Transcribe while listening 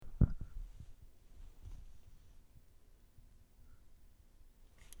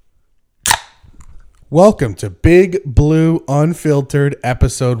Welcome to Big Blue Unfiltered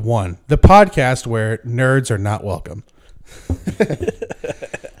Episode 1, the podcast where nerds are not welcome.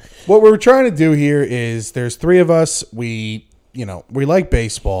 What we're trying to do here is there's three of us. We like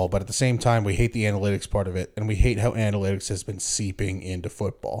baseball, but at the same time, we hate the analytics part of it, and we hate how analytics has been seeping into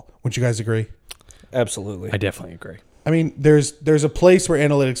football. Wouldn't you guys agree? Absolutely. I definitely agree. I mean, there's a place where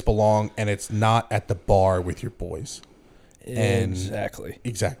analytics belong, and it's not at the bar with your boys. Exactly.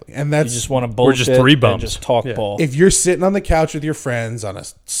 And that's You just want to bullshit just three and bums. just talk Yeah. ball. if you're sitting on the couch with your friends on a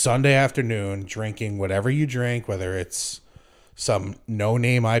Sunday afternoon drinking whatever you drink, whether it's some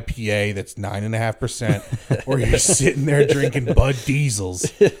no-name IPA that's 9.5%, or you're sitting there drinking Bud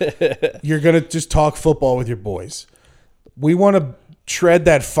Diesels, you're going to just talk football with your boys. We want to tread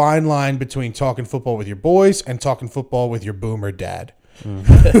that fine line between talking football with your boys and talking football with your boomer dad.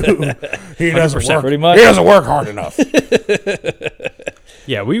 He doesn't work. Pretty much. He doesn't work hard enough.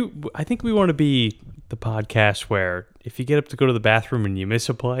 Yeah, I think we want to be the podcast where if you get up to go to the bathroom and you miss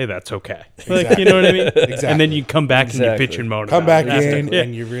a play, that's okay. Like, you know what I mean? Exactly. And then you come back and Exactly. you bitch and moan Come about back it. in Yeah.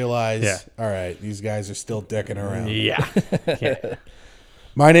 and you realize, Yeah. all right, these guys are still dicking around. Yeah. Yeah.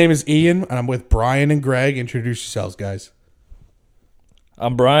 My name is Ian, and I'm with Brian and Greg. Introduce yourselves, guys.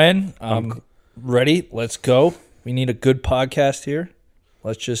 I'm Brian. I'm ready. Let's go. We need a good podcast here.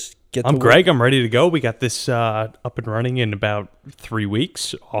 Let's just get I'm to Greg. I'm ready to go. We got this up and running in about 3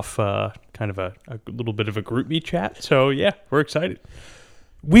 weeks off kind of a little bit of a group meet chat. So, yeah, we're excited.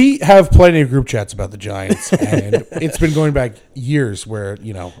 We have plenty of group chats about the Giants, and it's been going back years where,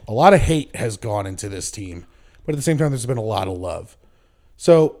 a lot of hate has gone into this team, but at the same time, there's been a lot of love.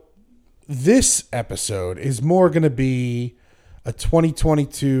 So this episode is more going to be a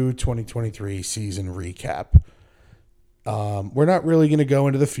 2022-2023 season recap. We're not really going to go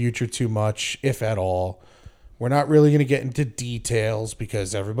into the future too much, if at all. We're not really going to get into details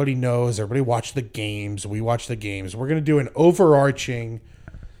because everybody knows, everybody watched the games. We watch the games. We're going to do an overarching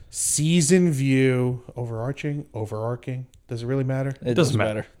season view. Overarching? Does it really matter? It doesn't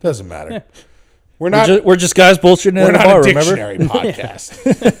matter. Doesn't matter. Yeah. We're Just guys bullshitting we're in the not bar, a remember? dictionary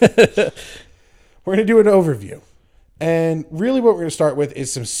podcast. We're going to do an overview. And really what we're going to start with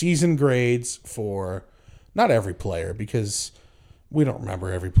is some season grades for not every player, because we don't remember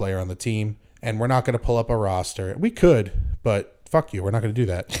every player on the team, and we're not going to pull up a roster. We could, but fuck you. We're not going to do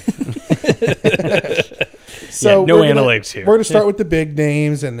that. So no we're analytics here. We're going to start with the big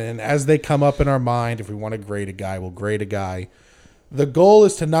names, and then as they come up in our mind, if we want to grade a guy, we'll grade a guy. The goal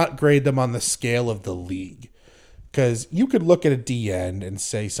is to not grade them on the scale of the league, because you could look at a D end and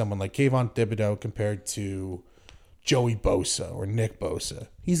say someone like Kayvon Thibodeau compared to Joey Bosa or Nick Bosa.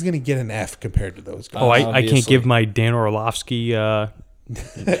 He's going to get an F compared to those guys. Oh, I can't Obviously. give my Dan Orlovsky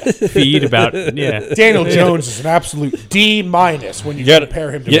feed about, yeah. Daniel Jones is an absolute D- when you Yet-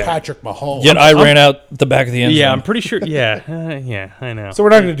 compare him to yet- Patrick Mahomes. Yet I ran out the back of the end Yeah, zone. I'm pretty sure. Yeah, I know. So we're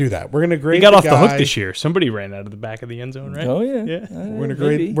not going to do that. We're going to grade He got the off the guy. hook this year. Somebody ran out of the back of the end zone, right? Oh, yeah. Yeah. We're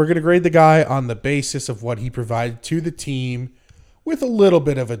going to grade the guy on the basis of what he provided to the team, with a little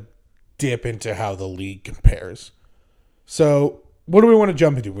bit of a dip into how the league compares. So, what do we want to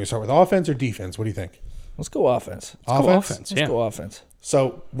jump into? We start with offense or defense? What do you think? Let's go offense. Offense? Let's go offense.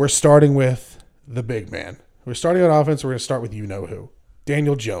 So we're starting with the big man. We're starting on offense. We're going to start with who.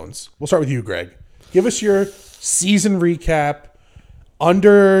 Daniel Jones. We'll start with you, Greg. Give us your season recap,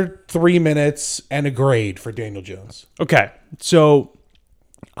 under 3 minutes, and a grade for Daniel Jones. Okay, so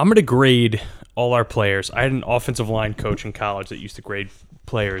I'm going to grade all our players. I had an offensive line coach in college that used to grade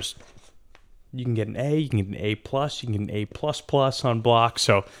players. You can get an A, you can get an A+, you can get an A++ on blocks.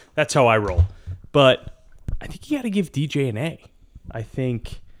 So that's how I roll. But I think you got to give DJ an A. I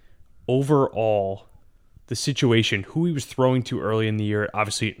think overall, the situation, who he was throwing to early in the year,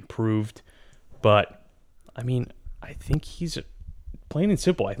 obviously it improved. But, I mean, I think he's, plain and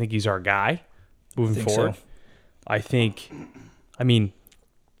simple, I think he's our guy moving forward. So. I think,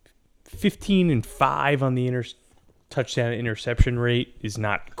 15-5 on the touchdown interception rate is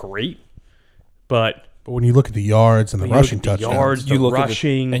not great, but when you look at the yards and the when you look rushing at the touchdowns, yards, the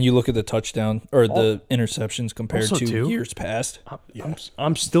rushing, and you look at the touchdown or the interceptions compared also, to too, years past.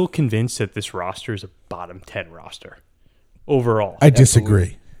 I'm still convinced that this roster is a bottom 10 roster overall. I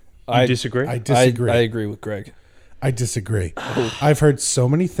disagree. You disagree? I disagree. I agree with Greg. I disagree. I've heard so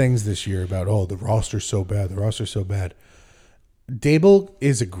many things this year about, the roster's so bad. The roster's so bad. Dable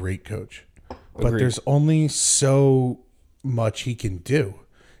is a great coach, but Agreed. there's only so much he can do.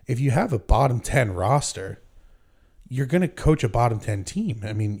 If you have a bottom 10 roster, you're going to coach a bottom 10 team.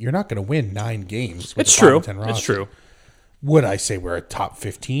 I mean, you're not going to win 9 games with It's a bottom true. 10 roster. It's true. Would I say we're a top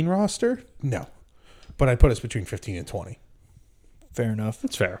 15 roster? No. But I'd put us between 15 and 20. Fair enough.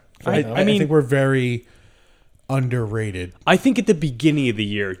 That's fair. I think we're very underrated. I think at the beginning of the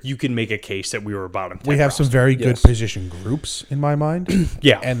year, you can make a case that we were a bottom 10 We have some roster. very good Yes. position groups in my mind.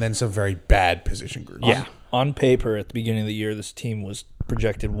 Yeah. And then some very bad position groups. Yeah. On paper, at the beginning of the year, this team was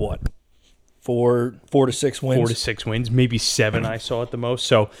projected what? 4 to 6 wins. 4 to 6 wins, maybe 7 I saw at the most.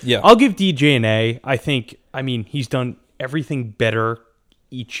 So Yeah. I'll give DJ an A. I mean, he's done everything better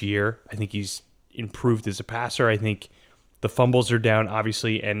each year. I think he's improved as a passer. I think the fumbles are down,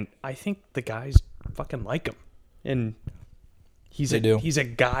 obviously, and I think the guys fucking like him. And They do. he's a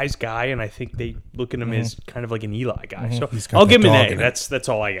guy's guy, and I think they look at him as kind of like an Eli guy. So He's got I'll that give him dog an in A. him. That's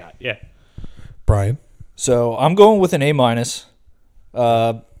all I got. Yeah. Brian? So I'm going with an A minus,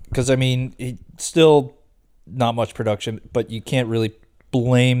 because I mean, he still not much production, but you can't really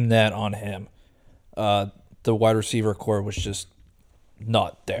blame that on him. The wide receiver core was just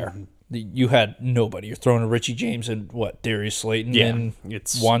not there. You had nobody. You're throwing a Richie James and Darius Slayton Yeah, and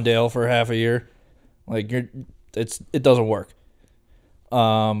it's- Wandale for half a year. Like it doesn't work.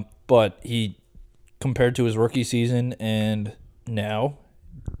 But he, compared to his rookie season and now,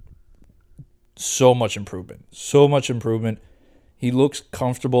 so much improvement. So much improvement. He looks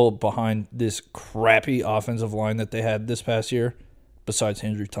comfortable behind this crappy offensive line that they had this past year, besides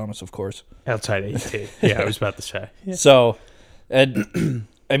Andrew Thomas, of course. Outside AT. Yeah, I was about to say. Yeah. So, and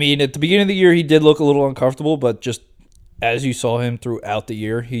I mean, at the beginning of the year, he did look a little uncomfortable, but just as you saw him throughout the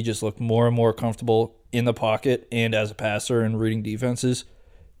year, he just looked more and more comfortable in the pocket and as a passer and reading defenses.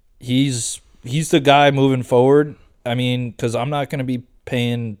 He's the guy moving forward. I mean, because I'm not going to be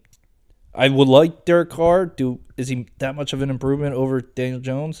paying. I would like Derek Carr. Is he that much of an improvement over Daniel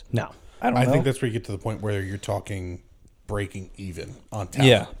Jones? No. I don't know. I think that's where you get to the point where you're talking breaking even on talent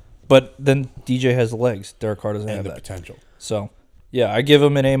Yeah, but then DJ has the legs. Derek Carr doesn't and have the that. potential. So, yeah, I give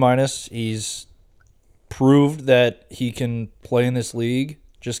him an A minus. He's proved that he can play in this league.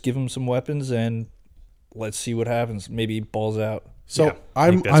 Just give him some weapons and let's see what happens. Maybe he balls out. So Yeah, I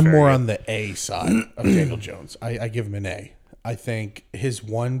think that's I'm very more good. on the A side of Daniel Jones. I give him an A. I think his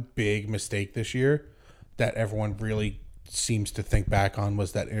one big mistake this year that everyone really seems to think back on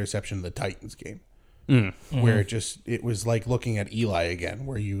was that interception in the Titans game. Where it was like looking at Eli again,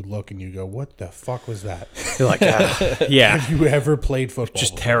 where you look and you go, what the fuck was that? You're like, yeah, Have you ever played football?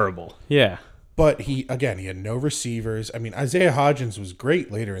 just before? terrible. Yeah. But he had no receivers. I mean, Isaiah Hodgins was great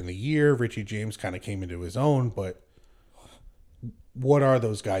later in the year. Richie James kind of came into his own, but what are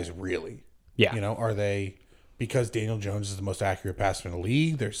those guys really? Yeah. You know, are they, because Daniel Jones is the most accurate passer in the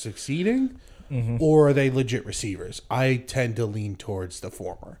league, they're succeeding? Or are they legit receivers? I tend to lean towards the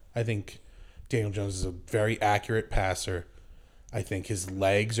former. I think Daniel Jones is a very accurate passer. I think his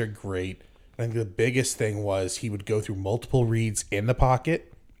legs are great. I think the biggest thing was he would go through multiple reads in the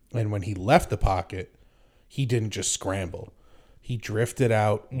pocket, and when he left the pocket, he didn't just scramble. He drifted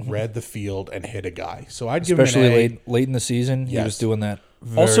out, read the field, and hit a guy. So I'd give Especially him an A. late in the season, he Yes. was doing that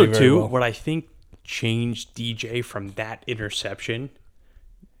very, Also, very too, well. what I think changed DJ from that interception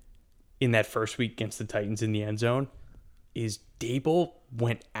in that first week against the Titans in the end zone is Dable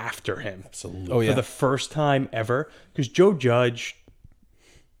went after him. Absolutely. Oh, yeah. For the first time ever. Because Joe Judge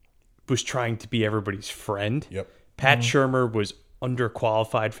was trying to be everybody's friend. Yep. Pat Shurmur was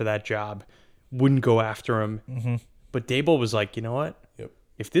underqualified for that job, wouldn't go after him. But Dable was like, you know what? Yep.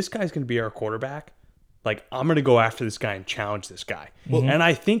 If this guy's going to be our quarterback, like, I'm going to go after this guy and challenge this guy. And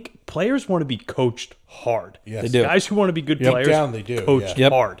I think players want to be coached hard. Yes. They do. Guys who want to be good Deep players, down they do, coached yeah.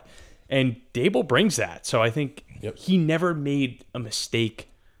 Yep. hard. And Dable brings that. So I think Yep. he never made a mistake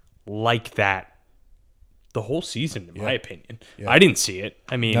like that the whole season, in my opinion. I didn't see it.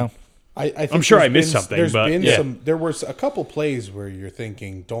 I mean, No. I think I'm sure there's I missed been- something, There's but been yeah. there was a couple plays where you're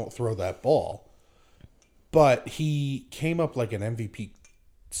thinking, don't throw that ball. But he came up like an MVP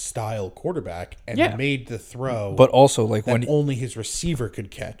style quarterback and Yeah. made the throw But also, like, that when only his receiver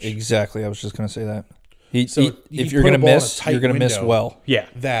could catch. exactly, I was just going to say that. So he If you're put a going to ball in a miss, tight you're going to miss window. well. yeah.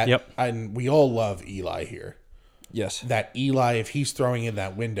 That Yep. and we all love Eli here. Yes. That Eli, if he's throwing in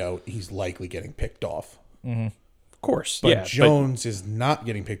that window, he's likely getting picked off. Of course. But yeah. Jones is not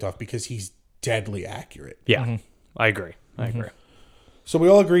getting picked off because he's deadly accurate. Yeah. I agree. I agree. So we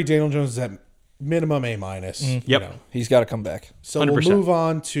all agree Daniel Jones is at minimum A minus. Yep. You know. He's got to come back. So 100%. we'll move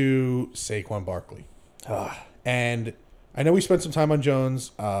on to Saquon Barkley. And I know we spent some time on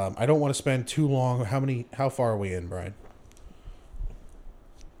Jones. I don't want to spend too long. How far are we in, Brian?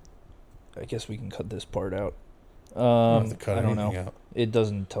 I guess we can cut this part out. Don't have to cut I don't know. anything out. It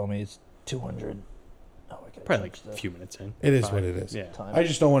doesn't tell me it's 200. Oh, I gotta Probably like change a that. few minutes in. It is Fine. what it is. Yeah. Time. I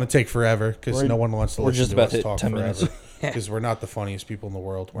just don't want to take forever because We're- no one wants to we're listen just to about us to hit talk 10 forever. minutes. Because we're not the funniest people in the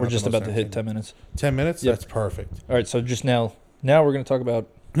world. We're not the just most about to hit entertaining. 10 minutes. 10 minutes? Yep. That's perfect. All right, so just now Now we're going to talk about.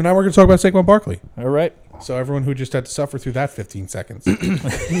 And now we're going to talk about Saquon Barkley. All right. So everyone who just had to suffer through that 15 seconds. So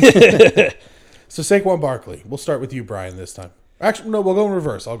Saquon Barkley. We'll start with you, Brian, this time. Actually, no, we'll go in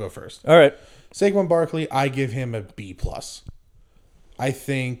reverse. I'll go first. All right. Saquon Barkley, I give him a B+. I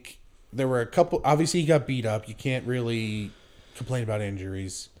think there were a couple. Obviously, he got beat up. You can't really complain about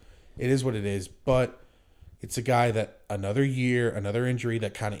injuries. It is what it is. But it's a guy that another year, another injury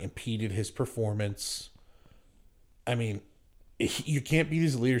that kind of impeded his performance. I mean, you can't beat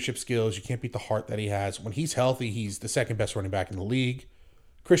his leadership skills. You can't beat the heart that he has. When he's healthy, he's the second best running back in the league.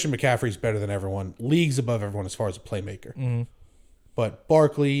 Christian McCaffrey's better than everyone. League's above everyone as far as a playmaker. Mm-hmm. But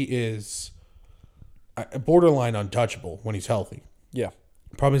Barkley is borderline untouchable when he's healthy. Yeah.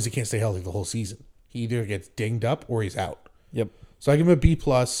 Problem is he can't stay healthy the whole season. He either gets dinged up or he's out. Yep. So I give him a B+.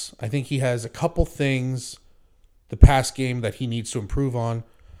 I think he has a couple things, the pass game, that he needs to improve on.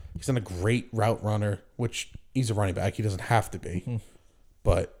 He's not a great route runner, which he's a running back. He doesn't have to be. Mm-hmm.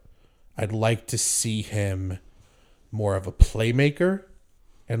 But I'd like to see him more of a playmaker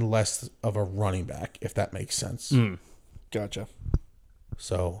and less of a running back, if that makes sense. Gotcha.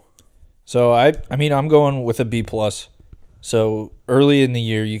 So I mean, I'm going with a B+. So early in the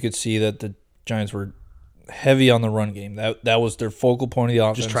year, you could see that the Giants were heavy on the run game. That was their focal point of the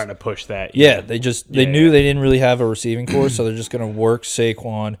offense. Just trying to push that. Yeah, they knew they didn't really have a receiving core, so they're just going to work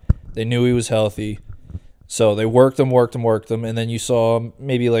Saquon. They knew he was healthy. So they worked him, and then you saw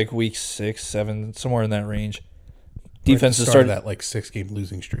maybe like week 6, 7, somewhere in that range. Defenses started that like 6-game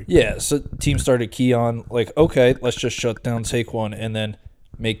losing streak. Yeah, so teams started to key on like, okay, let's just shut down Saquon and then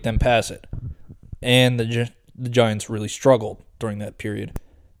make them pass it. And the Giants really struggled during that period.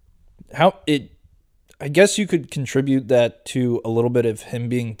 I guess you could contribute that to a little bit of him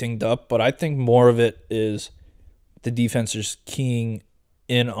being dinged up, but I think more of it is the defense just keying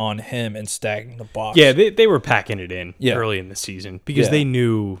in on him and stacking the box. Yeah, they were packing it in early in the season because they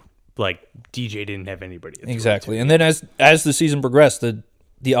knew like DJ didn't have anybody. Exactly. And then as the season progressed,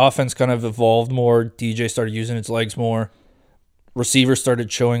 the offense kind of evolved more. DJ started using its legs more. Receivers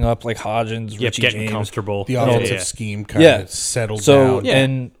started showing up like Hodgins, Richie getting James. Comfortable. The offensive scheme kind of settled down.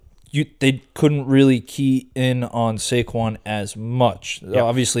 And they couldn't really key in on Saquon as much. Yep.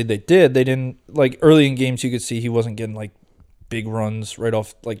 Obviously, they did. They didn't, like, early in games, you could see he wasn't getting, like, big runs right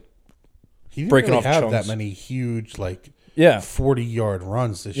off, like, he didn't breaking really off have chunks. that many huge, like, 40-yard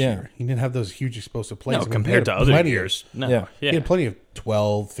runs this year. He didn't have those huge explosive plays. No, compared to other years. No. Yeah. He had plenty of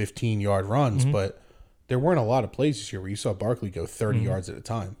 12, 15-yard runs, but there weren't a lot of plays this year where you saw Barkley go 30 yards at a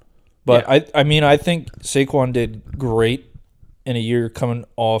time. But, I mean, I think Saquon did great in a year coming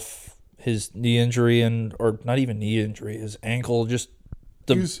off his knee injury or not even knee injury, his ankle, just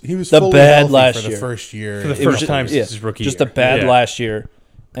he was the fully bad healthy last for the year. first year. For the first time since his rookie year. Just a bad last year.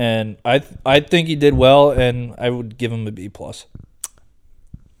 And I think he did well, and I would give him a B+.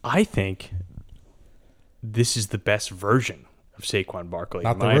 I think this is the best version of Saquon Barkley.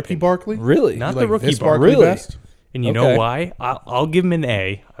 Not the rookie Barkley? Really? Not You the like rookie this Barkley. Barkley best? And you know why? I'll give him an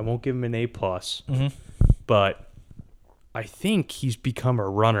A. I won't give him an A+. But I think he's become a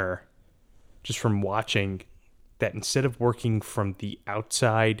runner just from watching that instead of working from the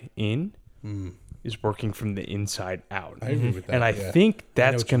outside in, is working from the inside out. I agree with that. And I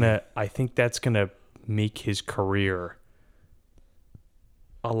think that's gonna make his career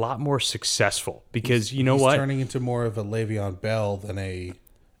a lot more successful because he's turning into more of a Le'Veon Bell than a.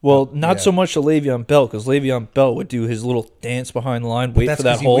 Well, not so much a Le'Veon Bell, because Le'Veon Bell would do his little dance behind the line, wait for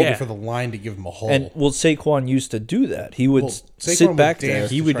that hole. He waited for the line to give him a hole. And Saquon used to do that. He would sit back there.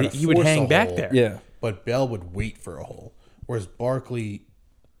 He would hang back there. Yeah. But Bell would wait for a hole, whereas Barkley,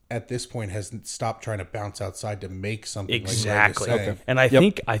 at this point, has stopped trying to bounce outside to make something. Exactly. Like Greg is saying. And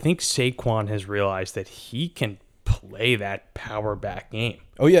I think Saquon has realized that he can play that power back game.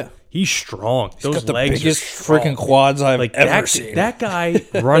 Oh yeah, he's strong. He's Those got the legs biggest are freaking quads I've ever seen. That guy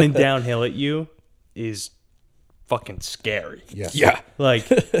running downhill at you is fucking scary. Yes. Yeah. Like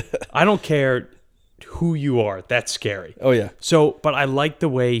I don't care who you are. That's scary. Oh yeah. So, but I like the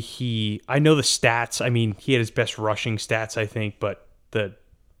way I know the stats. I mean, he had his best rushing stats, I think, but the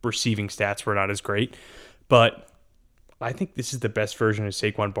receiving stats were not as great. But I think this is the best version of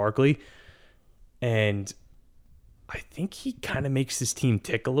Saquon Barkley. And I think he kind of makes this team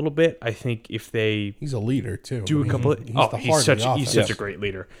tick a little bit. I think if he's a leader too. Do a couple he's such a great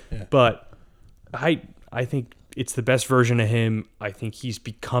leader. Yeah. But I think it's the best version of him. I think he's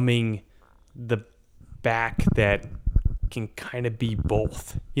becoming the back that can kind of be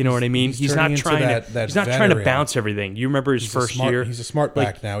both. You know what I mean? He's not trying to bounce everything. You remember his first year? He's a smart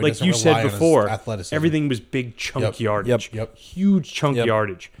back now. He like you said before, athleticism. Everything was big chunk yardage. Yep. Huge chunk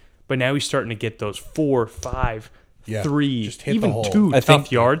yardage. But now he's starting to get those 4, 5, Yeah, 3, just hit the even hole. 2 I think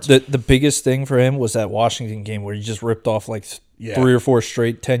tough yards. the biggest thing for him was that Washington game where he just ripped off like Yeah. 3 or 4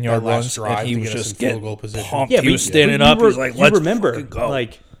 straight 10-yard That last runs, drive and he to was get us just in field getting goal position. pumped. Yeah, he was standing up. He was like, you "Let's remember, fucking go!"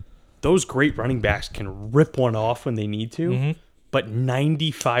 like those great running backs can rip one off when they need to, Mm-hmm. but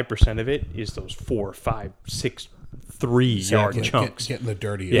 95% of it is those 4, 5, 6, 3-yard Get- chunks. getting the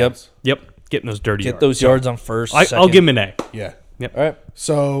dirty Yep. yards. Yep, getting those dirty get yards. those yards on first. I'll second. give him an A. Yeah. All right.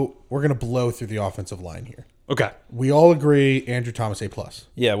 So we're gonna blow through the offensive line here. Okay, We all agree Andrew Thomas A+.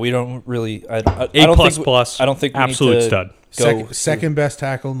 Yeah, we don't really. I A don't plus think, plus. I don't think we absolute need to stud. Go. Second best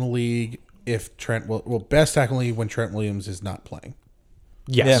tackle in the league if Trent best tackle in the league when Trent Williams is not playing.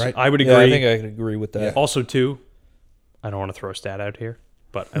 Yes, Yeah. Right? I would agree. Yeah, I think I could agree with that. Yeah. Also, too, I don't want to throw a stat out here,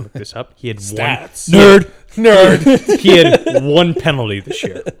 but I looked this up. He had Stats. Nerd. He had 1 penalty this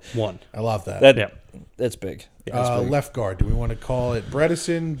year. 1. I love that. That Yeah. that's big. Left guard. Do we want to call it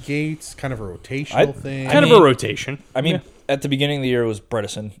Bredesen, Gates? Kind of a rotational thing. Kind of mean- a rotation. I mean, at the beginning of the year it was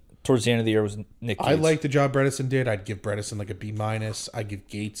Bredesen. Towards the end of the year it was Nick Gates. I like the job Bredesen did. I'd give Bredesen like a B-. I'd give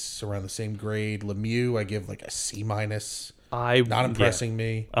Gates around the same grade. Lemieux, I give like a C-. Not impressing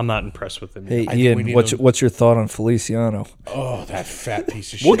me. I'm not impressed with him. Hey I think we Ian, need what's him- what's your thought on Feliciano? Oh, that fat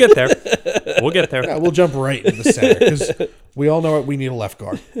piece of shit. We'll get there. We'll get there. Yeah, we'll jump right into the center because we all know we need a left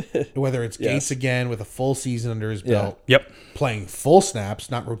guard. Whether it's Gates again with a full season under his belt, Yep. playing full snaps,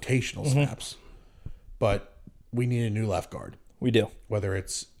 not rotational snaps, but we need a new left guard. We do. Whether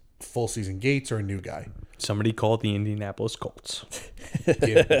it's full season Gates or a new guy. Somebody called the Indianapolis Colts.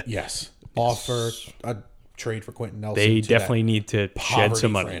 Yes, offer a trade for Quentin Nelson. They to definitely need to shed poverty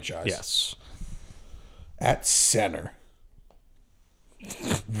some money. franchise. Yes. that. At center.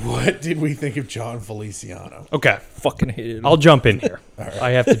 What did we think of John Feliciano? Okay. Fucking hated him. I'll jump in here.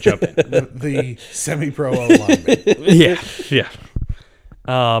 I have to jump in. The semi-pro lineman. Yeah. Yeah.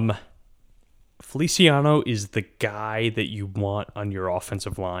 Feliciano is the guy that you want on your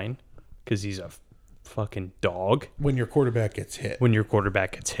offensive line because he's a fucking dog When your quarterback gets hit. when your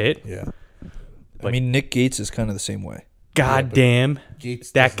quarterback gets hit. Yeah. I mean, Nick Gates is kind of the same way. God damn.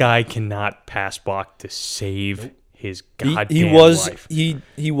 Gates That doesn't- guy cannot pass block to save his He, goddamn he was life.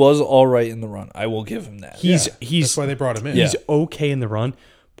 he was all right in the run. I will give him that. He's That's why they brought him in. Yeah. he's okay in the run,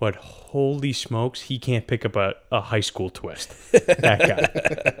 but holy smokes, he can't pick up a high school twist. That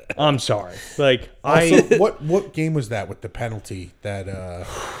guy. I'm sorry. Like Also, what game was that with the penalty that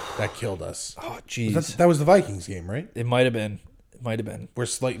that killed us? Oh jeez, That was the Vikings game, right? it might have been. It might have been. Where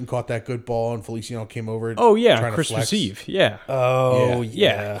Slayton caught that good ball and Feliciano came over. oh yeah, trying to Christmas flex. Eve. Yeah. Oh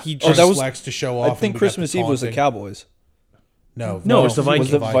Yeah, he Trying just- to that was. flex to show off. I think and we got Christmas Eve was the taunting. Cowboys. No, No, it was the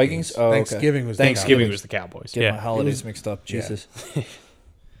Vikings. Was the Vikings? Oh, okay. Thanksgiving was Thanksgiving the was the Cowboys. Get my Yeah. holidays mixed up. Jesus.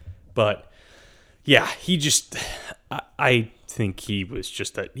 But yeah, he just I think he was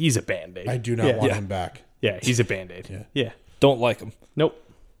just he's a band-aid. I do not want him back. Yeah, he's a band-aid. Yeah. Don't like him. Nope.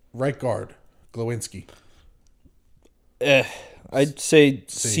 Right guard, Glowinski. I'd say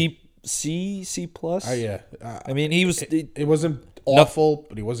C plus. Yeah. I mean, he was It wasn't awful,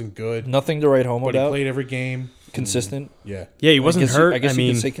 but he wasn't good. nothing to write home But he about. played every game. Consistent. Yeah. Yeah, he wasn't I guess hurt. I guess you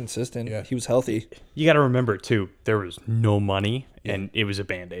mean, could say consistent. Yeah. He was healthy. you got to remember too, there was no money and it was a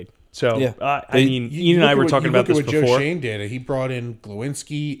band-aid. So Yeah. I They- mean, You Ian and I look were at what- talking you about look this at what before. Joe Shane did. He brought in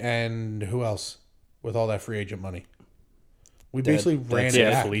Glowinski and who else with all that free agent money? We basically ran that's it Yeah,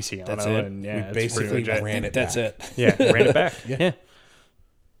 back. Feliciano. That's it. And, yeah, We it's basically pretty legit. ran it That's back. it. Yeah, ran it back. yeah.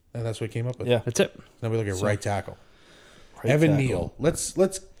 And that's what we came up with. Yeah. That's it. Now we look at right tackle. Right Evan tackle. Neal. Let's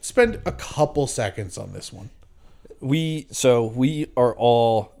spend a couple seconds on this one. We are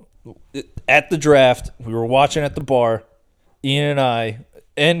all at the draft. We were watching at the bar. Ian and I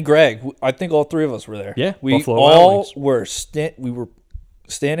and Greg. I think all three of us were there. Yeah, we Buffalo Wild all Wings. were. We were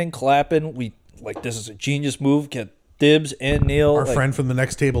standing, clapping. We like this is a genius move. Get Dibs and Neal. Our like, friend from the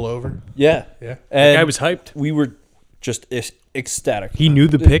next table over. Yeah, Yeah. And Guy was hyped. we were just ecstatic. He knew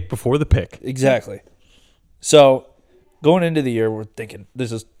the pick before the pick. Exactly. So going into the year, we're thinking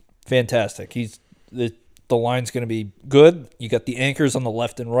this is fantastic. The line's going to be good. You got the anchors on the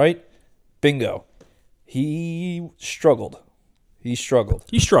left and right. Bingo. He struggled. He struggled,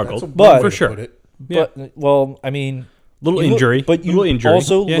 But- for to sure. put it. But well, I mean, Little you look- injury, but you little injury.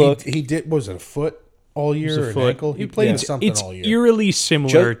 also Yeah, look He did. Was it a foot all year It was a or an foot. ankle? He played in It's, something it's all year. eerily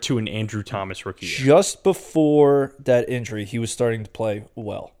similar to an Andrew Thomas rookie year. just before that injury, he was starting to play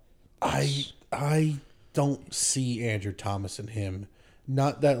well. I don't see Andrew Thomas in him.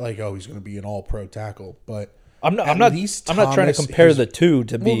 Not that like he's going to be an all pro tackle, but I'm not. at I'm not. least I'm not trying to Thomas compare is- the two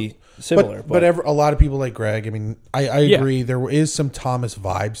to be similar. But a lot of people like Greg. I mean, I Yeah. agree. There is some Thomas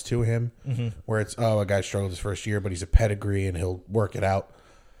vibes to him, where it's a guy struggled his first year, but he's a pedigree and he'll work it out.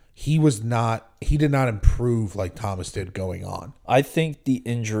 he did not improve like Thomas did going on. I think the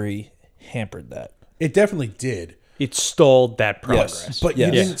injury hampered that. It definitely did. It stalled that progress. But Yes.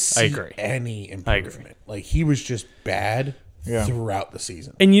 you didn't I see agree. any improvement. Like he was just bad throughout the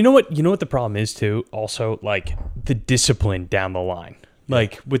season. And you know what? You know what the problem is too. Also, like the discipline down the line,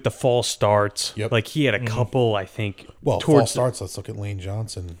 like with the false starts. Yep. Like he had a couple, I think. Well, towards false starts. Let's look at Lane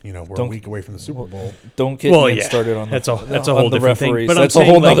Johnson. You know, we're a week away from the Super Bowl. Don't get Well, me yeah. started on That's the, a- that's a on whole the different thing. referees. But I'm that's a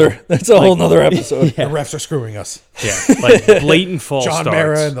saying, whole like- nother. That's a whole nother episode. The refs are screwing us. Yeah, like blatant false John starts.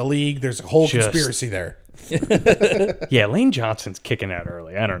 Mara in the league. There's a whole Just- conspiracy there. Yeah, Lane Johnson's kicking out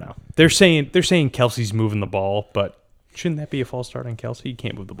early. I don't know. They're saying Kelsey's moving the ball, but shouldn't that be a false start on Kelsey? You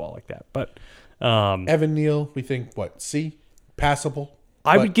can't move the ball like that. But Evan Neal, we think what C, passable.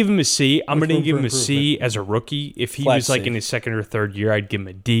 I But would give him a C. I'm with going to room give for him a C as a rookie. If he Flat was like C. in his second or third year, I'd give him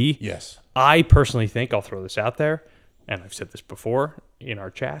a D. yes. I personally think, I'll throw this out there, and I've said this before in our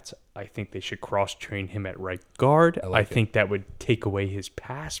chats, I think they should cross-train him at right guard. I think that would take away his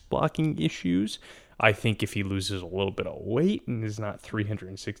pass blocking issues. I think if he loses a little bit of weight and is not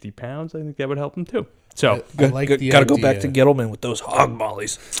 360 pounds, I think that would help him too. So, I like the Got to go back to idea. Gettleman with those hog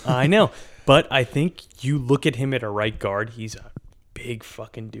mollies. I know. But I think you look at him at a right guard, he's a big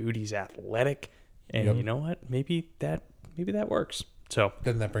fucking dude. He's athletic. And you know what? Maybe that works. So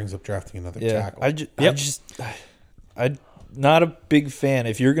Then that brings up drafting another Yeah, tackle. I'm not a big fan.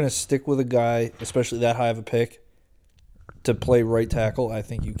 If you're going to stick with a guy, especially that high of a pick, to play right tackle, I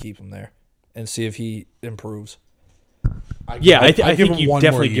think you keep him there and see if he improves. I give think him you one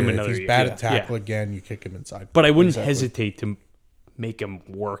definitely more give him year. another If he's year. bad Yeah. at tackle Yeah. again, you kick him inside. But I wouldn't Exactly. hesitate to make him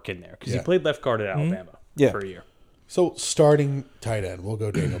work in there because Yeah. he played left guard at Alabama Yeah. for a year. So starting tight end, we'll go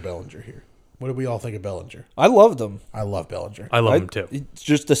Daniel Bellinger here. What do we all think of Bellinger? I loved him. I love Bellinger. I love him too. It's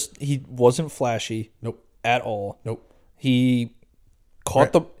just this, he wasn't flashy Nope. at all. Nope. He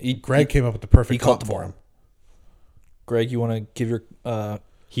caught Greg came up with the perfect he caught comp the for ball. him. Greg, you want to give your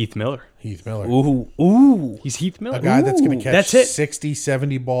Heath Miller. Heath Miller. ooh. He's Heath Miller. A guy that's going to catch That's it. 60,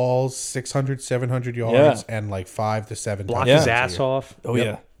 70 balls, 600, 700 yards, and like 5 to 7 Block touchdowns his a ass year. off. Oh Yep.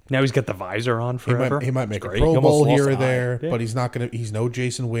 yeah. Now he's got the visor on He forever. might make It's a great. Pro He almost Bowl lost here or an eye. there, Yeah. but he's not going to. He's no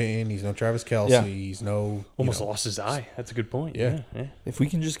Jason Witten. He's no Travis Kelsey. Yeah. He's no. Almost lost his eye. That's a good point. Yeah. Yeah. If we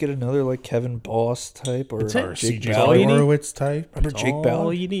can just get another like Kevin Boss type or That's it. Or Jake CJ all you Ballard. need. Horowitz type. Remember Jake All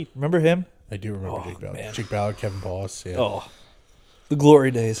Ballard? you need. Remember him? I do remember Jake Ballard. man. Jake Ballard, Kevin Boss. Yeah. Oh, the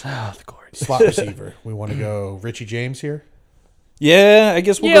glory days. Oh, the glory. Slot receiver. We want to go Richie James here. Yeah, I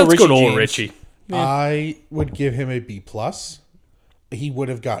guess we'll Yeah, go let's Richie go to old James. Richie. I would give him a B plus. He would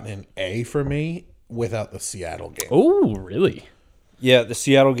have gotten an A for me without the Seattle game. Oh, really? Yeah, the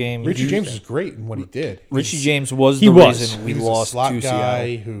Seattle game. Richie James was great in what he did. Richie James was He the was. reason we He was lost a slot to guy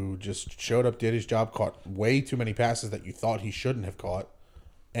Seattle. who just showed up, did his job, caught way too many passes that you thought he shouldn't have caught,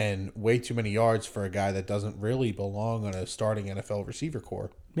 and way too many yards for a guy that doesn't really belong on a starting NFL receiver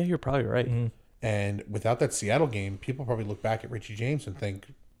core. Yeah, you're probably right. And without that Seattle game, people probably look back at Richie James and think,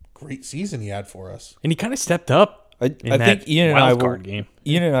 great season he had for us. And he kind of stepped up. I in think that Ian and I wild were card game.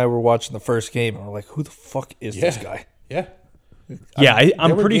 Ian and I were watching the first game and we're like, who the fuck is this guy? Yeah. Yeah, There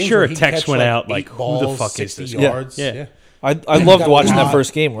I'm were pretty games sure where a he'd text catch, went out 8 like, who the balls, fuck is 60 this? yards. Yeah. Yeah. I He loved got a watching that lot.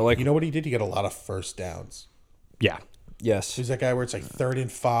 first game. We're like, You know what he did? He got a lot of first downs. Yeah. yes. He's that guy where it's like 3rd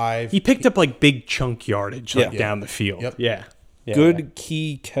and 5. He picked up like big chunk yardage like Yeah. down the field. Yep. Yeah. Yeah. Good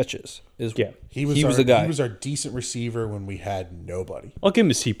key catches. Yeah. He was the guy. He was our decent receiver when we had nobody. I'll give him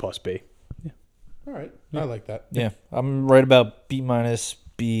a C plus B. All right. I like that. Yeah, I'm right about B minus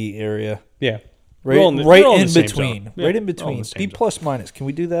B area. Yeah. Right, We're all in the- right we're all in in the same between. zone. Yeah, Right in we're all in between. the same B zone. plus minus. Can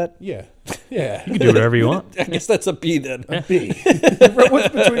we do that? Yeah. Yeah. You can do whatever you want. I guess that's a B then. B. What's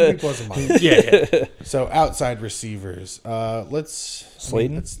between B plus and minus? Yeah. So outside receivers. Let's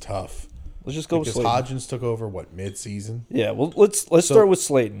Slayton? That's tough. Let's just go with Because Slayton. Hodgins took over mid-season. Yeah, well let's start with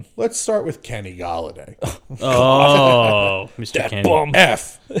Slayton. Let's start with Kenny Galladay. Oh, Mr. Kenny. Bum.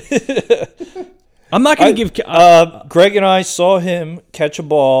 F. I'm not going to give. Greg and I saw him catch a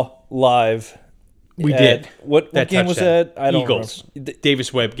ball live. We at- did. What That game was touchdown. that? I don't Eagles. remember.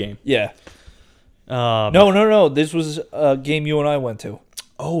 Davis Webb game. Yeah. No. This was a game you and I went to.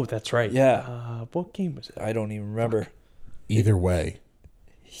 Oh, that's right. Yeah. What game was it? I don't even remember. Either way,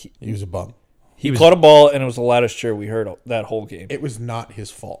 he was a bum. He caught a ball and it was the loudest cheer we heard that whole game. It was not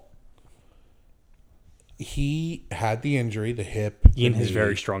his fault. He had the injury, the hip. Ian the has knee.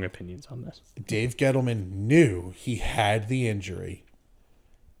 very strong opinions on this. Dave Gettleman knew he had the injury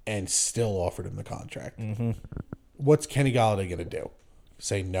and still offered him the contract. Mm-hmm. What's Kenny Galladay going to do?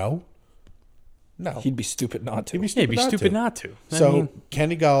 Say no? No. He'd be stupid not to. He'd be Yeah, it'd be stupid to. not to. I So mean,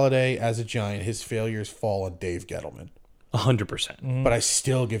 Kenny Galladay, as a Giant, his failures fall on Dave Gettleman. 100%. But I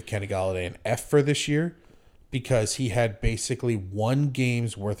still give Kenny Galladay an F for this year because he had basically one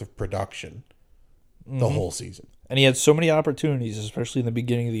game's worth of production the whole season. And he had so many opportunities, especially in the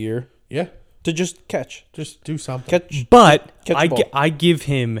beginning of the year, Yeah. to just catch. Just do something. Catch. But Catch the ball. I give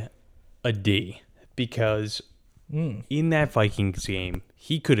him a D because in that Vikings game,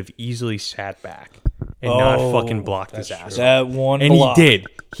 he could have easily sat back and not fucking blocked his ass. That one And block. he did.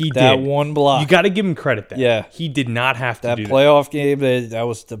 He did. That one block. You got to give him credit there. Yeah. He did not have to that do playoff game, that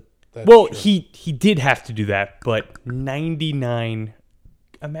was the... That's Well, true. he did have to do that, but 99.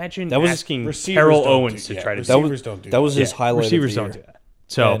 Imagine was- asking Receivers Terrell don't Owens do- to yeah, try to That do receivers was, don't do that was that. his highlight Receivers of the don't year. do that.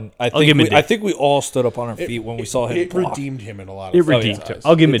 So And I I'll think give him a D. I think we all stood up on our feet when we saw him It block. redeemed him in a lot It of redeemed ways. him.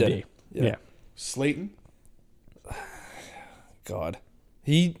 I'll give him It a did. D. Yeah. Slayton? God,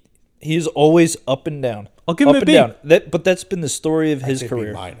 he is always up and down. I'll give him up a B. and down. But that's been the story of his Say B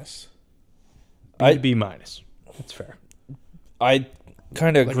career. minus. B minus. That's fair. I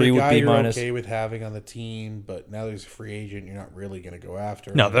kind of Like agree a with guy B you're minus. okay with having on the team, but now there's a free agent you're not really going to go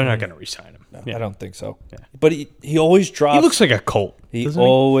after. No, they're not going to resign him. Yeah. I don't think so. But he always drops. He looks like a Colt. He doesn't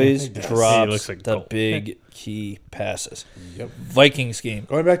always He does. drops He looks like the gold. big key passes. Yep. Vikings game.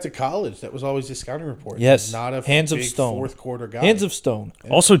 Going back to college, that was always his scouting report. Yes. He's not a Hands of big stone. fourth quarter guy. Hands of stone.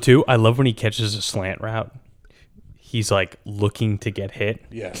 Also, too, I love when he catches a slant route. He's like looking to get hit,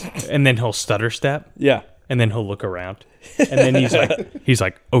 Yeah. and then he'll stutter step, Yeah. and then he'll look around, and then he's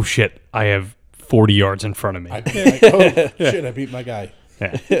like, oh shit, I have 40 yards in front of me. I'd be like, oh, shit, I beat my guy.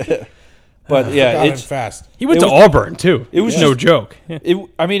 Yeah. But yeah, Got him it's fast. He went It to was- Auburn too. It was was no just- joke. Yeah.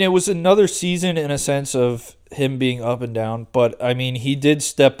 I mean, it was another season in a sense of him being up and down, but I mean, he did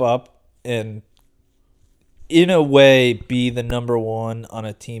step up and, in a way, be the number one on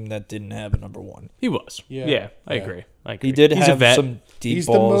a team that didn't have a number one. He was. Yeah. Yeah, I Yeah. agree. I agree. He did He's a have vet. some deep He's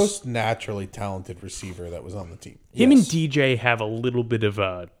balls. the most naturally talented receiver that was on the team. Him Yes. and DJ have a little bit of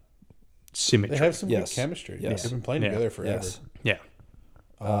a symmetry. They have some Yes. good chemistry. Yes. They've been playing Yeah. together forever. Yes. Yeah.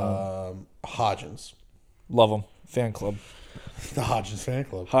 Hodgins. Love him. Fan club. The Hodgins fan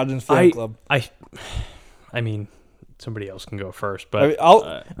club. Hodgins fan club. I mean, somebody else can go first, I mean, but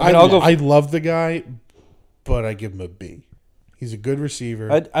I'll go. I love the guy, but I give him a B. He's a good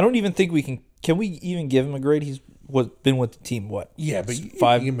receiver. I don't even think we can. Can we even give him a grade? He's been with the team. What? yeah, but you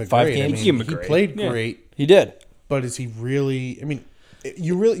five give him a five grade. I games. mean, Give him a he grade. played Yeah. great, He did. but is he really? I mean,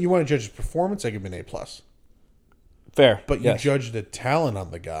 you want to judge his performance? I give him an A+. Fair. But you yes. judge the talent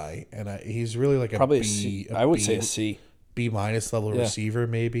on the guy, and he's really like a Probably a B. C. a I would B- say a C. B minus level Yeah. receiver,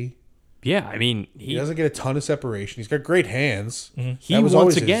 maybe. yeah, I mean, He doesn't get a ton of separation. He's got great hands. he That was once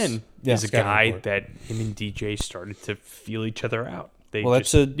always his- again Yeah. is a scouting guy report. that him and DJ started to feel each other out. They Well,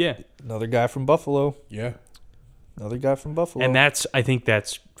 just, that's another guy from Buffalo. Yeah. Another guy from Buffalo. And I think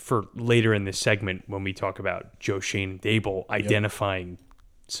that's for later in this segment when we talk about Joe Shane and Dable identifying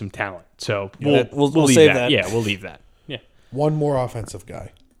some talent. So We'll leave save that. that. Yeah, we'll leave that. Yeah. One more offensive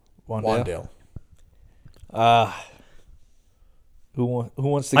guy. Wandale. Wandale. Who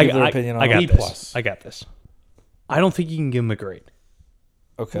wants to give their opinion on I got B this. plus. I got this. I don't think you can give him a grade.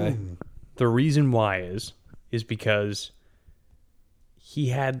 Okay. The reason why is because he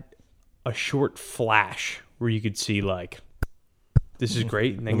had a short flash where you could see like this is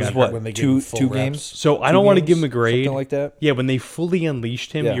great, and then It was got what? hurt. When they gave him two full reps. games. So I Two don't want to games? give him a grade. Something like that. Yeah, when they fully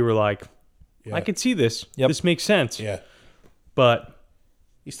unleashed him, Yeah. you were like, Yeah. I could see this. Yep. This makes sense. Yeah. But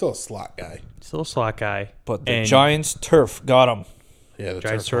He's still a slot guy. still a slot guy. But the And Giants turf got him. Yeah, the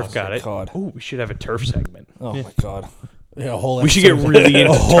Giants turf monster. got it. God. Oh, we should have a turf segment. Oh my God. Yeah, a whole We should get episode- really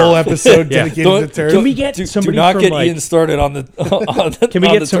into a whole turf. episode Yeah. dedicated to turf. Can we get Do somebody not from get like? Ian started on the. On the Can we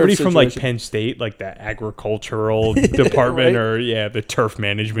on get the somebody turf from like situation. Penn State, like the agricultural department, Right? or the turf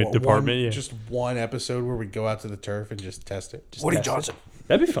management One- department? Yeah, Just one episode where we go out to the turf and just test it. Woody test it. Johnson.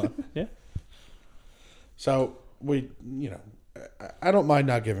 that'd be fun. Yeah, So I don't mind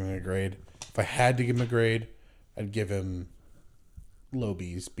not giving him a grade. If I had to give him a grade, I'd give him low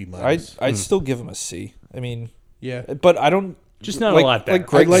B's, B minus. I'd still give him a C. I mean, Yeah, but I don't. just not like, a lot there. Like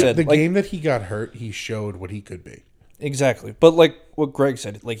Greg like said, the like, game that he got hurt, he showed what he could be. exactly. But like what Greg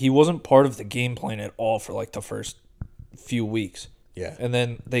said, like he wasn't part of the game plan at all for like the first few weeks. Yeah, And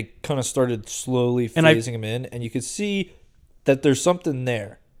then they kind of started slowly And I- phasing him in, and you could see that there's something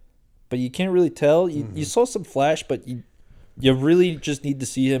there, but you can't really tell. You saw some flash, but you really just need to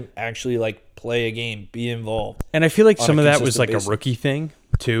see him actually like play a game, be involved. And I feel like on some a of that was consistent like basis. a rookie thing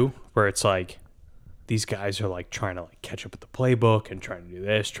too, where it's like these guys are like trying to like catch up with the playbook and trying to do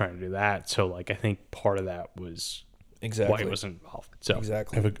this, trying to do that. So like I think part of that was Exactly. why he wasn't involved. So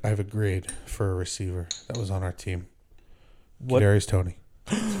Exactly. I have a grade for a receiver that was on our team. What? Kadarius Toney,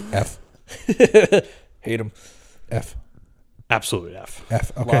 F, Hate him. F. Absolute F.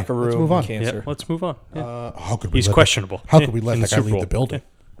 F. Okay, Locker room let's move on. cancer. Yeah, let's move on. Yeah. How could we He's let questionable. How could we let in that guy Super leave Bowl. the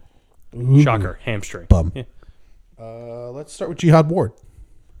building? Shocker, hamstring. Bum. Yeah. Let's start with Jihad Ward.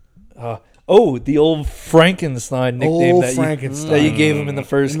 The old Frankenstein nickname Old that Frankenstein. you gave him in the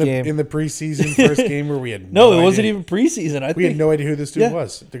first game. In the preseason first game where we had no, it wasn't idea- even preseason. We had no idea who this dude Yeah.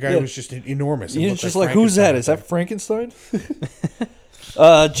 was. The guy Yeah. was just enormous. It It's looked just like, who's that? Is that Frankenstein.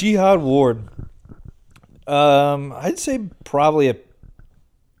 Frankenstein? Jihad Ward. I'd say probably a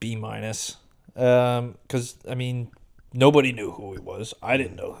B minus. Because I mean, nobody knew who he was. I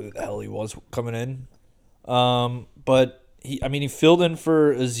didn't know who the hell he was coming in. But he filled in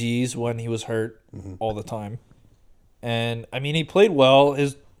for Aziz when he was hurt all the time, and I mean he played well.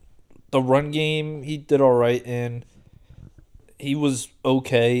 The run game he did all right in. He was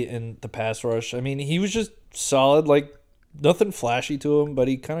okay in the pass rush. I mean he was just solid, like nothing flashy to him, but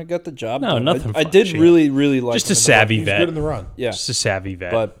he kind of got the job No, done. nothing I did flashy. really like Just him a in the savvy He's vet. good in the run. Yeah, Just a savvy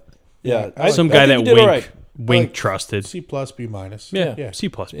vet. but yeah, I like Some that. guy I think that he did all Wink, right. Wink Like- trusted. C plus, B minus. Yeah. C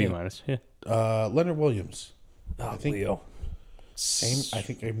plus, B Yeah. minus. Yeah. Leonard Williams. I think- Leo. Same. I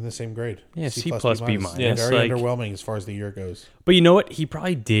think even the same grade. Yeah, C plus, B minus. Yeah. Very Like- underwhelming as far as the year goes. But you know what? He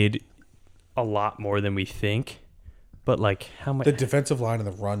probably did a lot more than we think. But like, how much? The defensive line and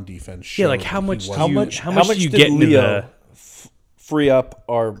the run defense. Yeah, like showed how he much? wasn't- How much do you did get into Leo the? free up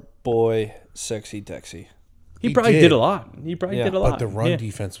our boy Sexy Dexy? He He probably did. did a lot. He probably Yeah. did a lot. But the run Yeah.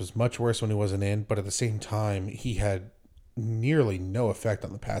 defense was much worse when he wasn't in. But at the same time, he had nearly no effect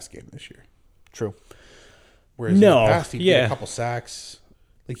on the pass game this year. True. Whereas No, in the past, he did yeah. a couple sacks.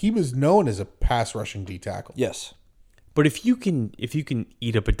 Like he was known as a pass rushing D tackle. Yes. But if you can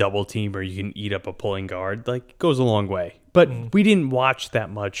eat up a double team or you can eat up a pulling guard, like it goes a long way. But we didn't watch that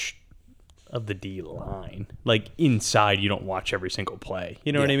much of the D line. Like inside, you don't watch every single play.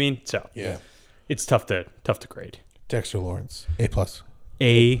 You know what I mean? So Yeah. it's tough to grade. Dexter Lawrence, A plus,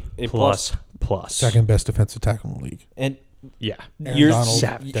 A plus. plus. second best defensive tackle in the league. And Yeah. Aaron years Donald,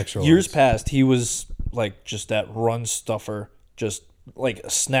 savage. Dexter years Lawrence. past, he was like just that run stuffer, just like a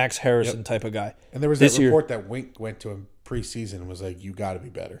Snacks Harrison type of guy. And there was This that year- report that Wink went to him preseason and was like, "You got to be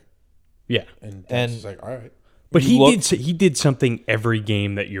better." Yeah. And And- Dex was like, "All right." But You he did something every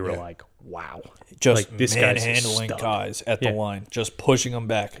game that you were Yeah. like, wow. Just like this guy's a manhandling stud. guys at the Yeah. line, just pushing them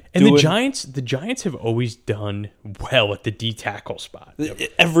back. And Doing the Giants have always done well at the D tackle spot.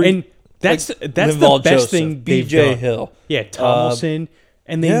 every And that's like the Linval best Joseph, thing they've BJ done. Hill. Yeah, Tomlinson,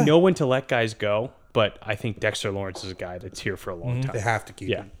 and they yeah. know when to let guys go. But I think Dexter Lawrence is a guy that's here for a long They time. have to keep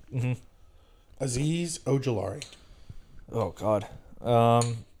Yeah. him. Aziz Ojulari. Oh God.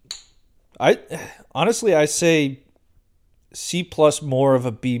 I honestly I say C plus, more of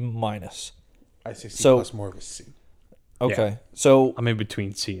a B minus. I say C So- plus, more of a C. Okay, Yeah. so I'm in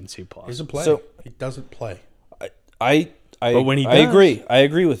between C and C He plus. doesn't play. So- He doesn't play. I But when he I does- agree. I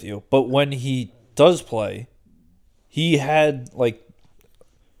agree with you. But when he does play, he had the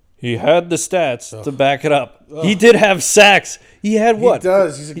stats to back it up. He did have sacks. He had what? He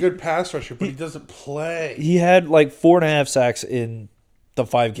does. He's a good pass rusher, but he doesn't play. He had like 4.5 sacks in the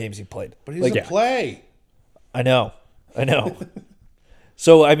 5 games he played. But he doesn't play. I know.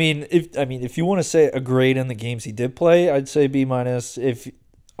 So I mean, if you want to say a grade in the games he did play, I'd say B minus. If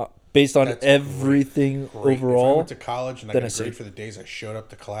based on That's everything Great. If I overall, went to college and I then got a a C. grade for the days I showed up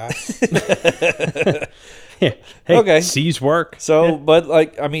to class, Yeah. Hey, Okay. C's work. so but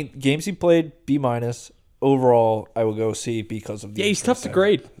like I mean, games he played B minus. Overall, I will go C because of the Yeah, he's tough to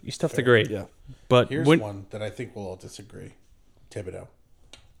grade. He's tough to grade. Yeah. But here's when, one that I think we'll all disagree. Thibodeau.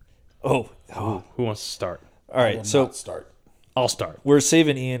 Oh, who wants to start? all I right. will So not start. I'll start. we're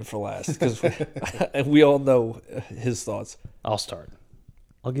saving Ian for last because we all know his thoughts. I'll start.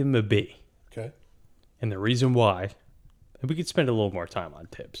 I'll give him a B. Okay. And the reason why, and we could spend a little more time on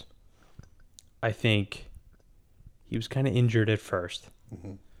Tibbs. I think he was kind of injured at first.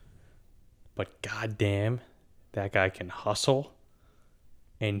 But goddamn, that guy can hustle.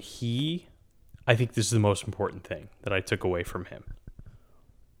 And I think this is the most important thing that I took away from him.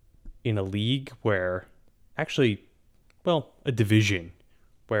 In a league where, actually, well, a division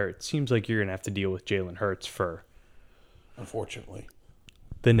where it seems like you're going to have to deal with Jalen Hurts for Unfortunately.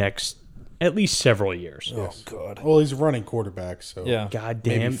 the next, at least several years. Yes. Oh God. Well, he's a running quarterback, so Yeah.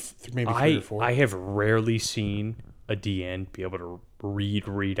 Goddamn, maybe 3 or 4. I have rarely seen a DN be able to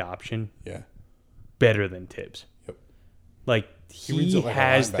read option Yeah. better than Tibbs. Yep. Like reads he it like a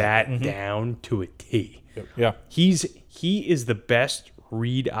has linebacker. that down to a T. Yeah. He is the best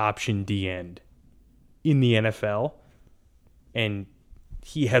read option DN in the NFL, and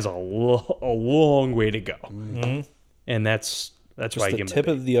he has a long way to go. And that's why I Just give the him tip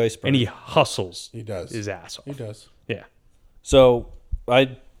a B. of the iceberg. And he hustles He does. his ass off. He does. Yeah. So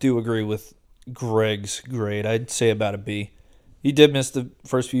I do agree with Greg's grade. I'd say about a B. He did miss the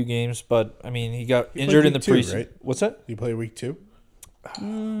first few games, but I mean, he got injured in the week 2, preseason. right? What's that? You play week 2?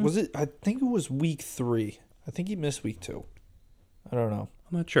 Was it? I think it was week 3. I think he missed week 2. I don't know.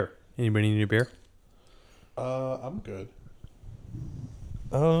 I'm not sure. Anybody need a beer? I'm good.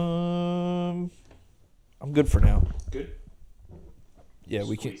 I'm good for now. Good. Yeah,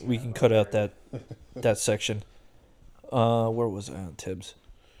 we can cut out that section. Where was I on Tibbs?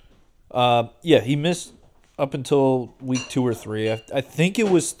 Yeah, he missed up until week 2 or 3. I think it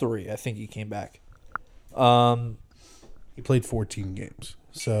was 3. I think he came back. He played 14 games.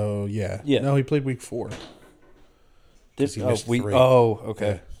 So, yeah. Yeah. No, he played week 4. 'Cause he missed 3.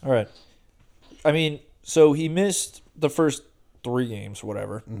 Okay. All right. I mean, so he missed the first 3 games,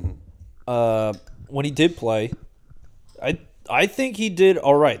 whatever. When he did play, I think he did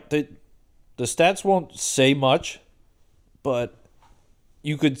all right. The stats won't say much, but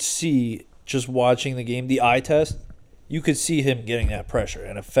you could see just watching the game, the eye test, you could see him getting that pressure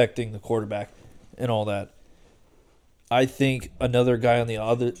and affecting the quarterback and all that. I think another guy on the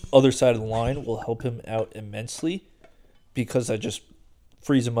other side of the line will help him out immensely because that just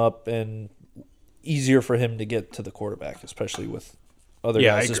frees him up and easier for him to get to the quarterback, especially with other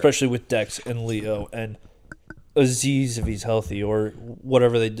Yeah, I guys, agree. especially with Dex and Leo and Aziz if he's healthy or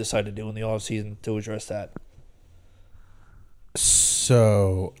whatever they decide to do in the offseason to address that.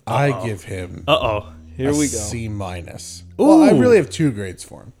 So, I give him Uh-oh. Here a we go. C minus. Well, I Ooh. really have 2 grades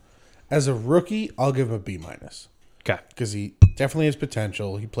for him. As a rookie, I'll give him a B minus Okay. because he definitely has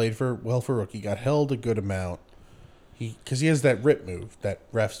potential. He played for rookie, got held a good amount. Because he has that rip move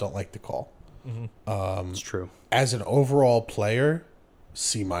that refs don't like to call. It's true. As an overall player,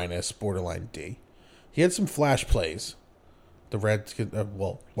 C minus, borderline D. He had some flash plays. The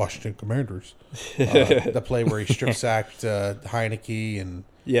Washington Commanders. The play where he strip sacked Heineke and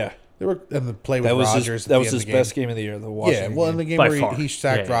Yeah. the play with That was Rodgers. that was his best game of the year, the Yeah, Washington well, in the game. game By where far. he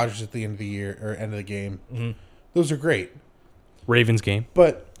sacked Yeah, yeah. Rodgers at the end of the year or end of the game, those are great. Ravens game.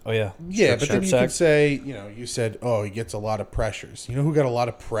 But Oh, yeah. yeah, but then Strip you sack. could say, you said, oh, he gets a lot of pressures. You know who got a lot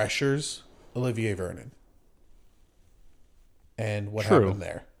of pressures? Olivier Vernon. And what True. happened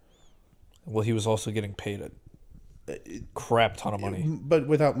there? Well, he was also getting paid a crap ton of money. But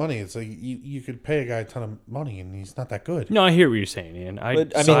without money, it's like you could pay a guy a ton of money and he's not that good. No, I hear what you're saying, Ian. I But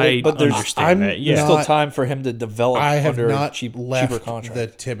there's- understand I'm that. Yeah. There's not- still time for him to develop I have under not a cheaper left contract. the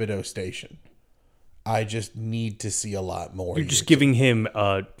Thibodeau station. I just need to see a lot more. You're just years. giving him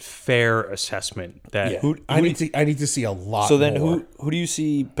a fair assessment that Yeah. I need to see a lot. So then, more. who do you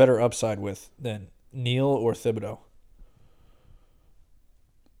see better upside with then, Neil or Thibodeau?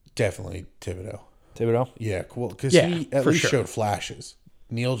 Definitely Thibodeau. Thibodeau. Yeah, cool. Because Yeah, he at for least sure. showed flashes.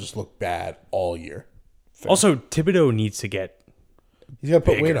 Neil just looked bad all year. Also, Thibodeau needs to get He's got to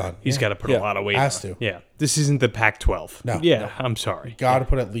put bigger. weight on. He's got to put Yeah. a lot of weight Has on. to. Yeah. This isn't the Pac-12. No. Yeah, I'm sorry. Got to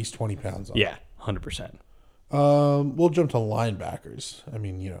put at least 20 pounds on. Yeah, 100%. We'll jump to linebackers. I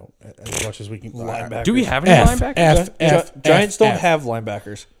mean, as much as we can. Linebackers. Do we have any F, linebackers? F, F, Giants F, don't F. have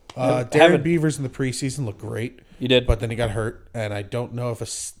linebackers. Darren haven't- Beavers in the preseason looked great. You did. But then he got hurt, and I don't know if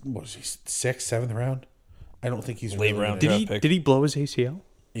was he 6th, 7th round? I don't think he's Late really round. gonna- Did Did he blow his ACL?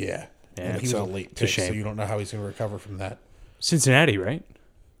 Yeah, Yeah, and I he was think a so. late It's a pick, so shame. you don't know how he's going to recover from that. Cincinnati, right?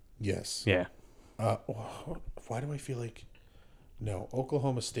 Yes. Yeah. Why do I feel like no?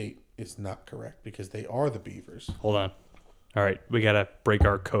 Oklahoma State is not correct because they are the Beavers. Hold on. All right, we got to break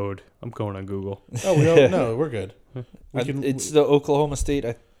our code. I'm going on Google. Oh, we don't. No, we're good. We can. It's the Oklahoma State.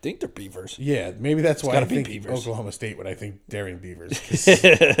 I think they're Beavers. Yeah, maybe that's why I gotta be think Beavers. Oklahoma State when I think Darien Beavers.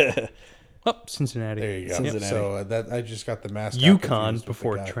 'Cause Oh, Cincinnati. there you go. Cincinnati. So that I just got the mascot UConn confused with the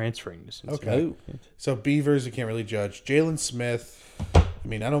before guy. transferring to Cincinnati. Okay. Oh. So Beavers, you can't really judge. Jalen Smith. I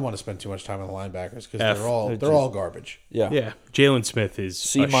mean, I don't want to spend too much time on the linebackers because F. they're all garbage. Yeah. Yeah, Jalen Smith is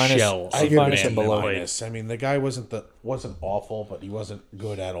C a minus- shell. C of I the give him minus man and a that below. played. minus. I mean, the guy wasn't awful, but he wasn't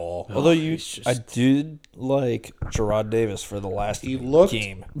good at all. Although it's just- I did like Gerard Davis for the last He looked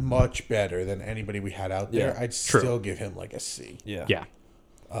game. much better than anybody we had out there. Yeah. I'd still give him like a C. Yeah. Yeah,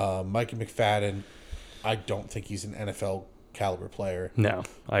 Micah McFadden, I don't think he's an NFL caliber player. no,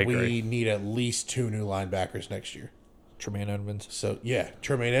 I agree. We need at least 2 new linebackers next year. Tremaine Edmonds. So yeah,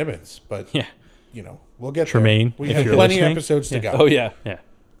 Tremaine Edmonds, but Yeah, we'll get Tremaine, there. We if have you're plenty of listening. episodes to go. Oh yeah. yeah.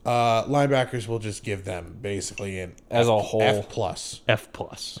 Linebackers, we'll just give them basically an As a whole. F plus. F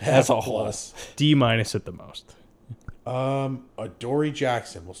plus, As a F whole. plus. D minus at the most. Dory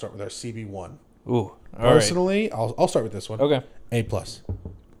Jackson. We'll start with our CB1. Ooh. All right. Personally, I'll start with this one. Okay. A plus.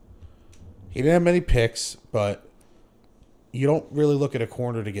 He didn't have many picks, but you don't really look at a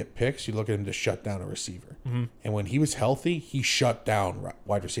corner to get picks. You look at him to shut down a receiver. Mm-hmm. And when he was healthy, he shut down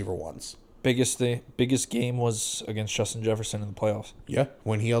wide receiver ones. Biggest game was against Justin Jefferson in the playoffs. Yeah,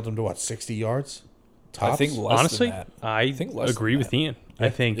 when he held him to 60 yards. Tops. I think less Honestly, than that. I think less agree than with that. Ian. I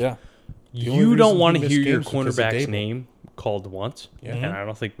think Yeah. The only you don't reason want he to missed hear your games was because of cornerback's Dable. name called once, Yeah. and I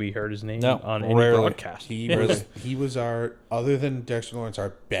don't think we heard his name No, on any rarely. broadcast. He was our, other than Dexter Lawrence,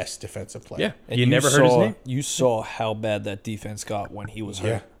 our best defensive player. Yeah, And you never heard his name. You saw how bad that defense got when he was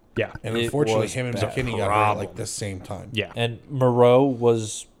hurt. Yeah. Yeah, And It unfortunately, was him and bad. McKinney got hurt at Problem. like the same time. yeah. And Moreau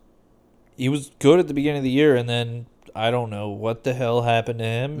was good at the beginning of the year, and then I don't know what the hell happened to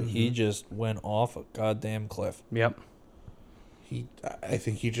him. He just went off a goddamn cliff. Yep. I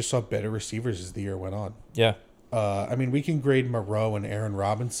think he just saw better receivers as the year went on. Yeah. I mean, we can grade Moreau and Aaron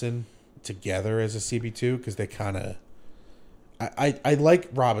Robinson together as a CB2 because they kind of. I like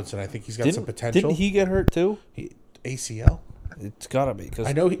Robinson. I think he's got some potential. Didn't he get hurt too? ACL? It's gotta be because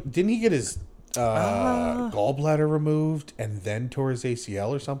I know. Didn't he get his gallbladder removed and then tore his ACL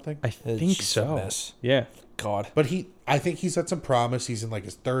or something? I think so. Mess. Yeah. God. But I think he's had some promise. He's in like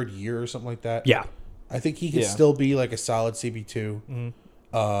his third year or something like that. Yeah. I think he could Yeah. still be like a solid CB2.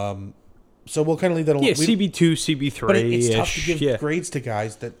 So we'll kind of leave that alone. Yeah. We- CB2, CB3. But it's tough to give yeah. grades to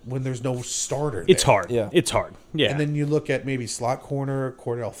guys that when there's no starter. It's there. hard. Yeah. It's hard. Yeah. And then you look at maybe slot corner,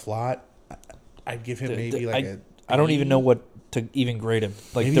 Cordell Flott. I'd give him maybe like a. I don't even know what to even grade him.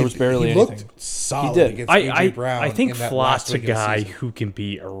 Like maybe there was barely he anything. looked solid did. against AJ Brown. I think in that last Flott's a week of the guy season. who can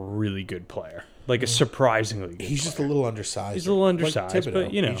be a really good player, like a surprisingly good. He's just a player. little undersized. He's a little undersized, Thibodeau.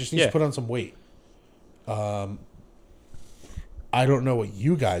 but, you know, he just needs yeah. to put on some weight. I don't know what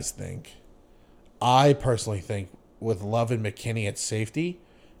you guys think. I personally think with Love and McKinney at safety,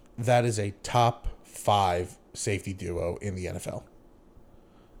 that is a top 5 safety duo in the NFL,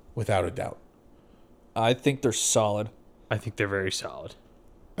 without a doubt. I think they're solid. I think they're very solid.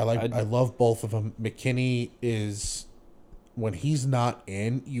 I love both of them. McKinney is, when he's not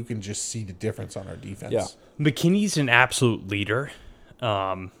in, you can just see the difference on our defense. Yeah. McKinney's an absolute leader.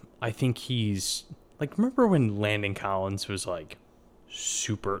 I think he's like, remember when Landon Collins was like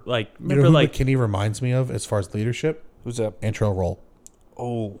super, like, You know remember who like, McKinney reminds me of as far as leadership? Who's that? Antrell Roll.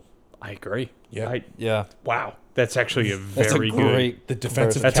 Oh, I agree. Yeah. yeah. Wow. That's actually a That's very a good. great The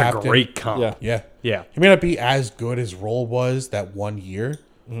defensive That's captain. a great comp. Yeah. Yeah. Yeah. He may not be as good as Roll was that one year,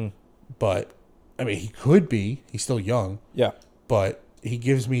 but I mean, he could be. He's still young, Yeah. but he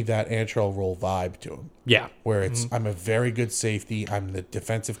gives me that Antrell Roll vibe to him, Yeah. where it's I'm a very good safety. I'm the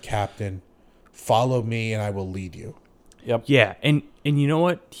defensive captain. Follow me, and I will lead you. Yep. Yeah, and you know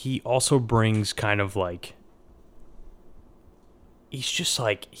what? He also brings kind of like, he's just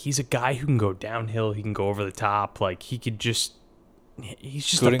like, he's a guy who can go downhill. He can go over the top. Like he's just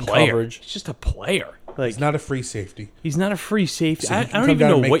Good a in player. coverage. He's just a player. Like He's not a free safety. a free safety. So he I can don't come even down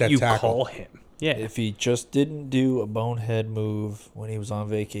know and make what that you tackle. call him. Yeah. If he just didn't do a bonehead move when he was on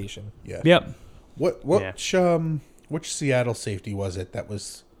vacation. Yeah. Yep. Which Seattle safety was it that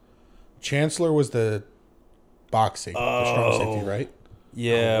was? Chancellor was the box safety, the strong safety, right?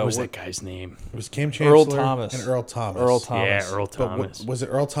 Yeah. What was what- that guy's name? It was Cam Chancellor Thomas. and Earl Thomas. Earl Thomas. Yeah, Earl But Thomas. was it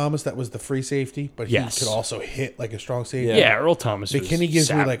Earl Thomas that was the free safety? But Yes. he could also hit like a strong safety. Yeah. Yeah, Earl Thomas. was McKinney gives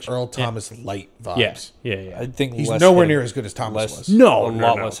me savage. like Earl Thomas light vibes. Yeah, yeah, yeah. I think He's less nowhere hitting. near as good as Thomas Less- was. No, a no,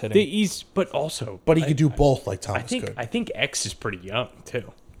 lot no. less hitting. He's, but also, But he could do both like I Thomas think could. I think X is pretty young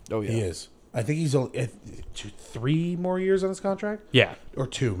too. Oh, yeah. He is. I think he's only 3 more years on his contract, Yeah, or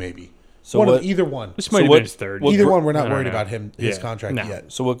 2 maybe. So one of what- either one. this might have what- been his third. what Either gr- one, we're not I don't worried know. about his Yeah. contract No.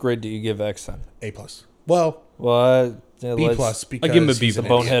 yet. So what grade do you give X then? A+. Well, Well, yeah, B+, let's- because I give him a B+. he's an The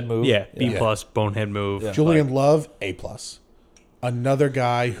idiot. bonehead move. Yeah, B Yeah. plus bonehead move. Yeah. Julian Love, A+. Another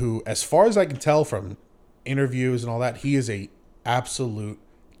guy who, as far as I can tell from interviews and all that, he is a absolute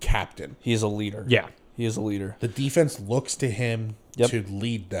captain. He's a leader. Yeah, He is a leader. The defense looks to him Yep. to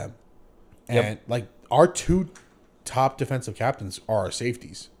lead them. Yep. And like our 2 top defensive captains are our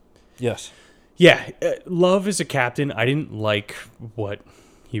safeties. Yes. yeah. Love is a captain. I didn't like what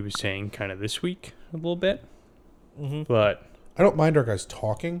he was saying kind of this week a little bit, but I don't mind our guys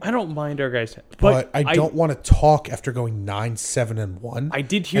talking, I don't mind our guys. but I don't want to talk after going 9-7-1. I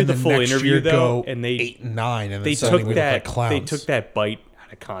did hear and the then full next interview year though, go and they 8-9, and then they suddenly took we that look like clowns. they took that bite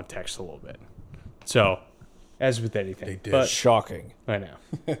out of context a little bit. So, as with anything, They did. but Shocking. I know.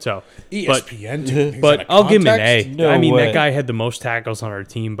 So, but ESPN. took things out but of I'll give him an A. No I mean, way. that guy had the most tackles on our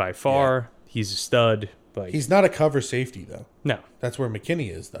team by far. He's a stud. Like, He's not a cover safety though. no, That's where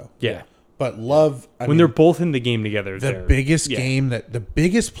McKinney is though. yeah. But Love, I When mean, they're both in the game together, the they're biggest yeah. the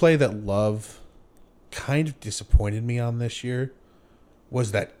biggest play that Love kind of disappointed me on this year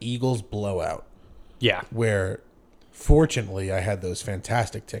was that Eagles blowout Yeah, where Fortunately, I had those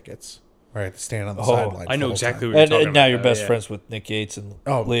fantastic tickets where I had to stand on the sideline. I know exactly And, what you're talking and now about. you're best Yeah. friends with Nick Gates and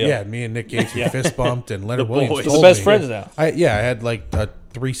Oh Leo. yeah, me and Nick Gates we fist bumped, and Leonard The Williams. boys. told We're best me- friends now. I had like a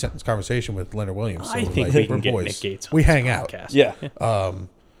 3-sentence conversation with Leonard Williams. So I think like, we we're can get boys. Nick Gates. On We this hang out. podcast. Yeah.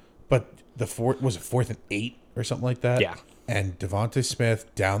 But the fourth and 8 or something like that. Yeah. And Devontae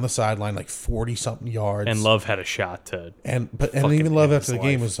Smith down the sideline like 40 something yards. And Love had a shot to. and fucking even Love end after the his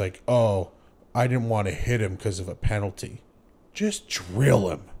game life. was like, "Oh, I didn't want to hit him because of a penalty. Just drill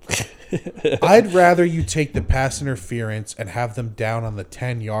him." I'd rather you take the pass interference and have them down on the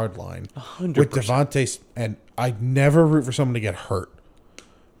 10-yard line 100%. with Devontae. And I'd never root for someone to get hurt,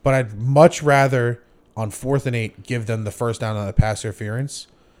 but I'd much rather on 4th and 8 give them the first down on the pass interference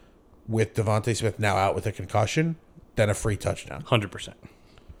with Devontae Smith now out with a concussion than a free touchdown. 100%.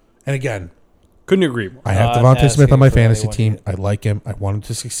 And again, Couldn't agree more. I have Not Devontae Smith on my asking for fantasy anyone team. to- I like him. I want him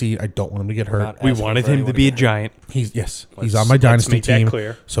to succeed. I don't want him to get hurt. not We asking wanted for him to anyone be a get hurt. giant. He's Let's- on my let's dynasty make that team.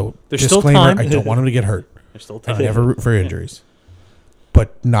 clear. So There's still disclaimer: time. I don't want him to get hurt. There's still I time. never root for injuries,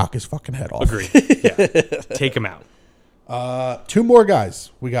 but knock his fucking head off. Agreed. Yeah. Take him out. 2 more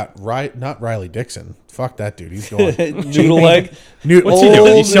guys. We got not Riley Dixon. Fuck that dude. He's going. Noodle leg. What's he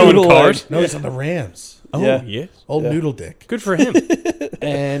doing? He's selling Noodle cars? No, he's on the Rams. Oh, Yeah. yes. Old Yeah. Noodle Dick Good for him.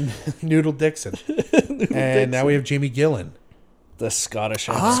 and Noodle Dixon. And now we have Jamie Gillen. The Scottish.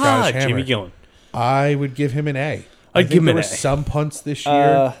 Scottish Hammer. Jamie Gillen. I would give him an A. I'd give him there an were A. some punts this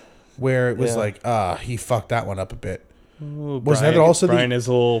year where it was yeah. like, he fucked that one up a bit. Was that also the- Brian is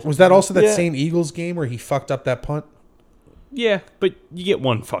a little? Was that also that Yeah. same Eagles game where he fucked up that punt? Yeah, but you get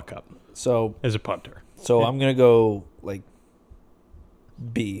one fuck up So as a punter. I'm gonna go like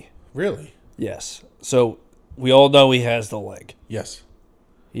B. Really? Yes. So we all know he has the leg. Yes.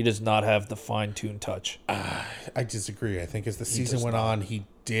 He does not have the fine-tuned touch. I disagree. I think as the season does went not. on, he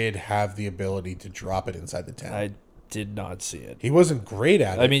did have the ability to drop it inside the 10. I did not see it. He wasn't great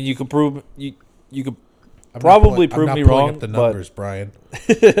at it. I mean, you could prove you could I'm not probably pulling- prove I'm me not pulling wrong, up the but- numbers, Brian.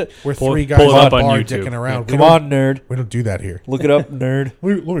 We're Pull- 3 pull guys it on up a on bar YouTube. dicking around. come on, nerd. We don't do that here. Look it up, nerd.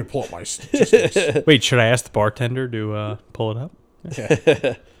 Let me pull up my statistics. Wait, should I ask the bartender to pull it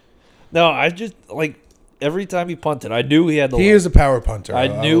up? No, I just like every time he punted, I knew he had the He leg. is a power punter. I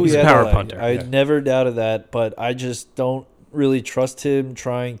knew He's he a had power the leg. punter, I yeah. never doubted that, but I just don't really trust him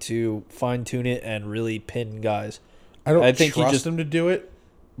trying to fine tune it and really pin guys. I don't I think he trust just- him to do it,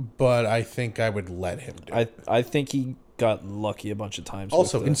 but I think I would let him do it. I think he got lucky a bunch of times.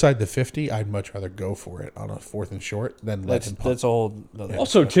 Also, with the- inside the 50, I'd much rather go for it on a 4th and short than let him punt. that's a whole nother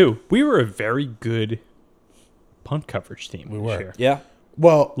Also, discussion. too, we were a very good punt coverage team. We this were. year. Yeah,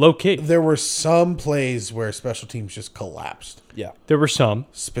 Well, Low key. there were some plays where special teams just collapsed, yeah. There were some.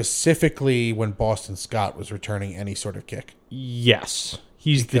 specifically when Boston Scott was returning any sort of kick. Yes.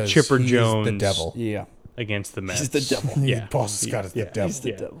 He's the Because Chipper he is Jones the devil. Yeah, against the Mets. he's the devil. Yeah. Boston Scott is the Yeah. devil. He's the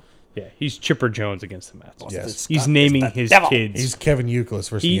Yeah. devil. Yeah, he's Chipper Jones against the Mets. Yes. He's Scott naming is the his devil. kids. He's Kevin Youkilis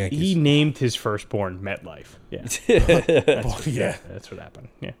versus the he Yankees. named his firstborn MetLife. Yeah, Yeah. that's what happened.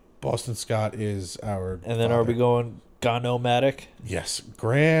 Yeah. Boston Scott is our. And then are we going Ganomatic? Yes.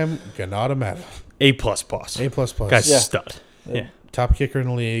 Graham Ganautomatic. A plus plus. A plus plus. Guy's Yeah. stud. Yeah. Top kicker in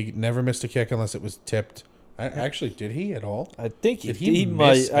the league. Never missed a kick unless it was tipped. Actually, did he at all? I think Did he he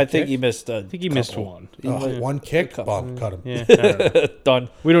might. miss a I think kick? he missed. I I think he missed one. One kick, couple. bump, cut him. Yeah. I don't know. Done.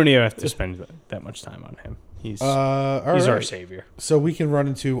 We don't even have to spend that much time on him. He's All he's our right. savior. So we can run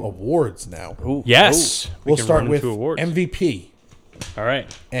into awards now. Ooh, Yes. ooh. We'll can start run with into awards. MVP. All right.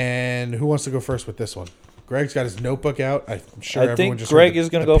 And who wants to go first with this one? Greg's got his notebook out. I'm sure I everyone think just Greg heard is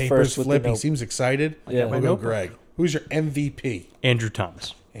gonna the go papers first with the flip. He note. seems excited. Yeah. We'll my go notebook. Greg. Who's your MVP? Andrew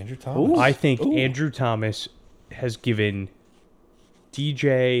Thomas. Andrew Thomas. I think Ooh. Andrew Thomas has given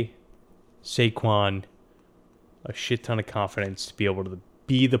DJ, Saquon a shit ton of confidence to be able to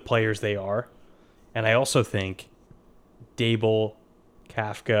be the players they are. And I also think Dable,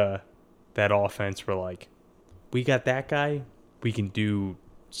 Kafka, that offense were like, we got that guy, we can do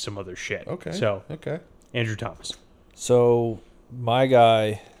some other shit. Okay. So, okay. Andrew Thomas. So my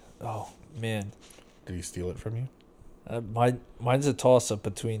guy. Oh man, Did he steal it from you? mine's a toss up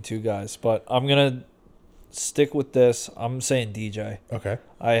between two guys, but I'm gonna stick with this. I'm saying DJ. Okay.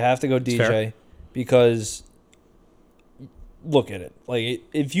 I have to go DJ fair. because look at it. Like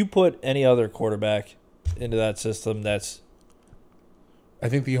if you put any other quarterback into that system, that's I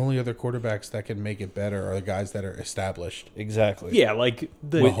think the only other quarterbacks that can make it better are the guys that are established. exactly Yeah, like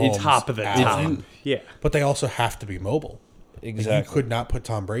the Mahomes, top of the Allen. top. Yeah. But they also have to be mobile. Like, exactly you could not put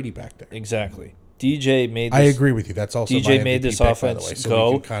Tom Brady back there. exactly. DJ made. This, I agree with you. That's also DJ my made MVP this pick, by offense the way, so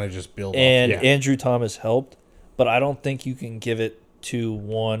go, we can kind of just build and off. Yeah. Andrew Thomas helped, but I don't think you can give it to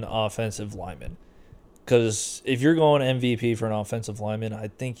one offensive lineman. Because if you're going MVP for an offensive lineman, I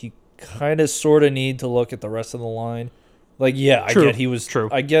think you kind of sort of need to look at the rest of the line. Like, yeah, True. I get he was. True.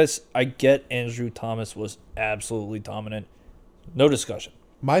 I get Andrew Thomas was absolutely dominant. No discussion.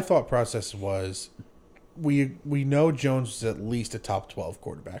 My thought process was, we know Jones was at least a top 12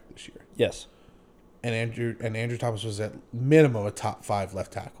 quarterback this year, Yes. and Andrew Thomas was at minimum a top 5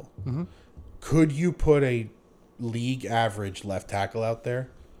 left tackle. Mm-hmm. Could you put a league average left tackle out there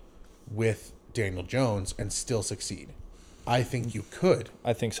with Daniel Jones and still succeed? I think you could.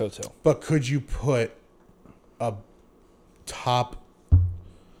 I think so too. But could you put a top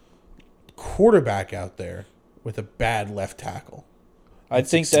quarterback out there with a bad left tackle? I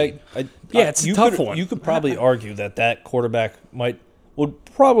think succeed? It's a you tough could, one. You could probably argue that quarterback would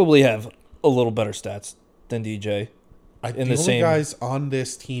probably have a little better stats than DJ. The the only same- guys on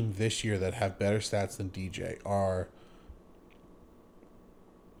this team this year that have better stats than DJ are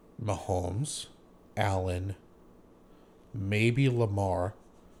Mahomes, Allen, maybe Lamar.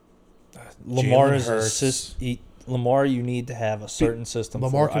 Lamar Jalen is a Hurts. Lamar, you need to have a certain system.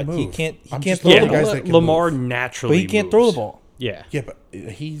 Lamar for. can He move. can't. He I'm can't just throw looking the at ball. guys that can Lamar move. naturally But he can't throw the moves. ball. Yeah. Yeah, but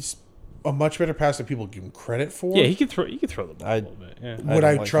he's a much better passer than people give him credit for. Yeah, he can throw the ball I- a little bit. Yeah. Would don't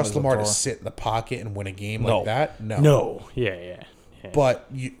I like trust him as a Lamar to thrower. sit in the pocket and win a game No. like that? No. No. Yeah.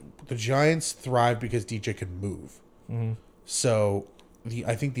 But the Giants thrive because DJ can move. Mm-hmm. So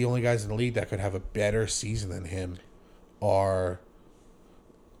I think the only guys in the league that could have a better season than him are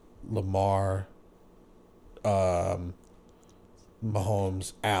Lamar, Mahomes,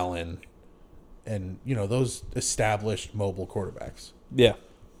 Allen, and those established mobile quarterbacks. Yeah.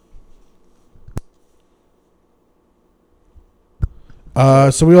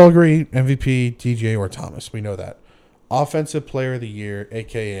 So we all agree MVP, DJ, or Thomas. We know that. Offensive Player of the Year,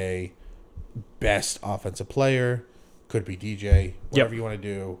 a.k.a. Best Offensive Player, could be DJ. Whatever you want to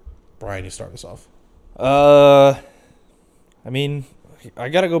do. Brian, you start us off. I mean, I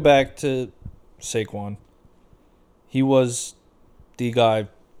got to go back to Saquon. He was the guy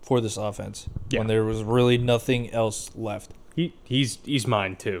for this offense when there was really nothing else left. He's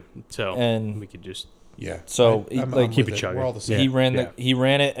mine too. So And- we could just Yeah. So, I'm like, keep with it chugging. We're all the same. He ran Yeah. he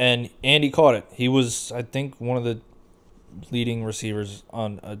ran it and he caught it. He was, I think, one of the leading receivers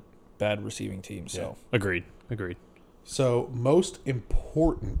on a bad receiving team. So agreed. So, most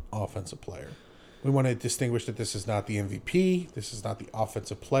important offensive player. We want to distinguish that this is not the MVP. This is not the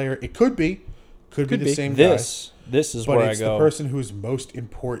offensive player. It could be. Could be the be. same this is guy. But where I it's go. the person who's most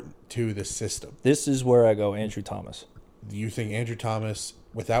important to the system. This is where I go. Andrew Thomas. Do you think Andrew Thomas,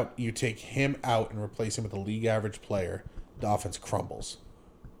 without you take him out and replace him with a league average player, the offense crumbles?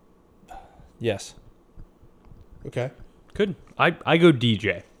 Yes. Okay. Good. I go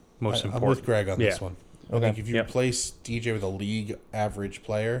DJ. Most I'm important. with Greg on this Yeah. one. I Okay. think if you Yep. replace DJ with a league average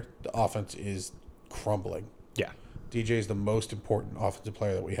player, the offense is crumbling. Yeah. DJ is the most important offensive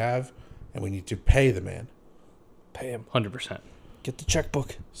player that we have, and we need to pay the man. Pay him. 100%. Get the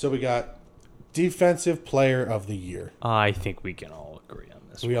checkbook. So we got Defensive Player of the Year. I think we can all agree on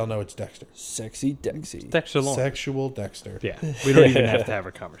this. We all know it's Dexter. Sexy Dexy. Dexter Lawrence. Sexual Dexter. Yeah. We don't even have to have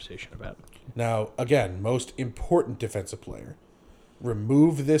a conversation about it. Now, again, most important defensive player.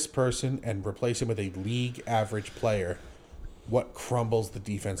 Remove this person and replace him with a league average player. What crumbles the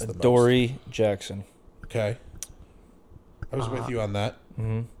defense the most? Dory Jackson. Okay. I was with you on that.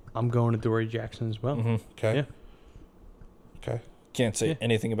 I'm going to Dory Jackson as well. Okay. Yeah. Okay. Can't say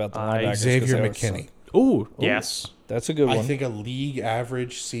anything about the I- linebackers. 'cause Xavier they were McKinney. Ooh, yes. That's a good one. I think a league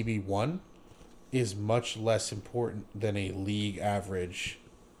average CB1 is much less important than a league average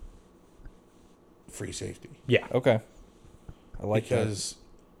free safety. Yeah. Okay. I like Because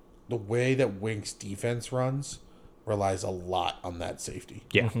the way that Wink's defense runs relies a lot on that safety.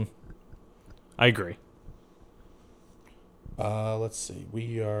 Yeah. I agree. Let's see.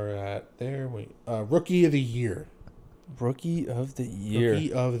 We are at there. Rookie of the Year. that. Rookie of the year.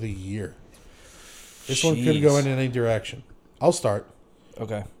 Rookie of the Year. This one could go in any direction. I'll start.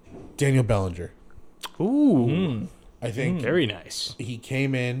 Okay. Daniel Bellinger. Ooh. I think Very nice. he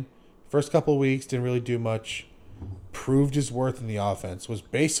came in, first couple of weeks, didn't really do much, proved his worth in the offense, was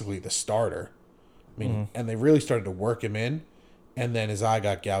basically the starter. I mean, and they really started to work him in, and then his eye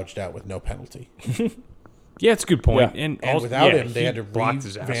got gouged out with no penalty. Yeah, it's a good point. Yeah. And, And also, without yeah, him, they he had to blocked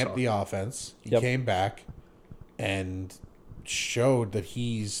his ass revamp off. the offense. He Yep. came back and showed that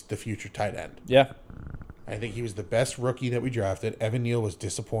he's the future tight end. Yeah. I think he was the best rookie that we drafted. Evan Neal was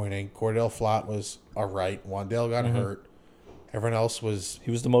disappointing. Cordell Flott was all right. Wandale got hurt. Everyone else was,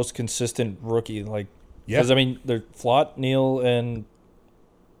 He was the most consistent rookie. Like, yeah. because I mean, they're Flott, Neal, and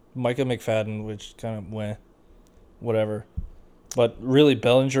Micah McFadden, which kind of whatever. But really,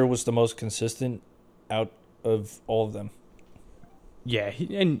 Bellinger was the most consistent out of all of them. Yeah,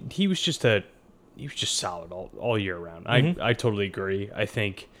 he was just solid all year round. I totally agree. I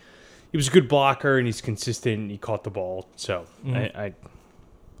think he was a good blocker and he's consistent. And he caught the ball, so I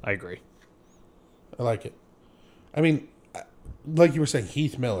agree. I like it. I mean, like you were saying,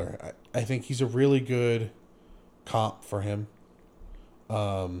 Heath Miller. I think he's a really good comp for him.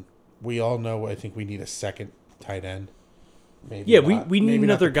 We all know. I think we need a second tight end. Maybe Yeah, not- we need maybe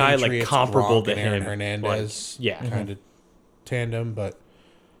not another the guy like Patriots, comparable Gronk to and Aaron him. Hernandez. Like, yeah. kind of tandem. But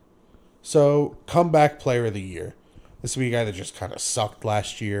so comeback player of the year. This would be a guy that just kind of sucked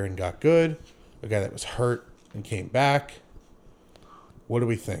last year and got good. A guy that was hurt and came back. What do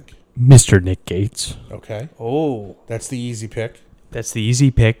we think? Mr. Nick Gates. Okay, Oh, that's the easy pick. That's the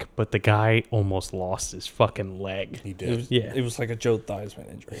easy pick, but the guy almost lost his fucking leg. He it did. was, Yeah. it was like a Joe Theismann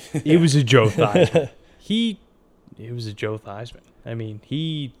injury. It was a Joe Theismann. It was a Joe Theismann. I mean,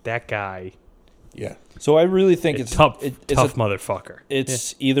 that guy, Yeah. So I really think it's tough it's motherfucker.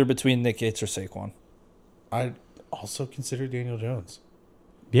 It's either between Nick Gates or Saquon. I'd also consider Daniel Jones.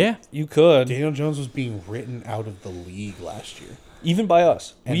 Yeah. You could, Daniel Jones was being written out of the league last year. even by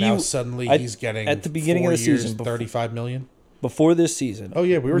us. And now suddenly he's getting at the beginning 4 of the years, season, $35 million. before this season. Oh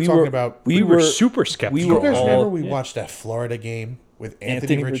yeah, we were talking about. We were super skeptical. we You were guys all- remember we watched that Florida game with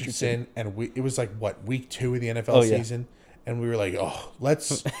Anthony, Anthony Richardson, and it was like what, week 2 of the NFL Oh, yeah. season, and we were like, oh,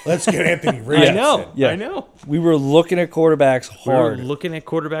 let's get Anthony Richardson. Yeah. I know. We were looking at quarterbacks We were hard. looking at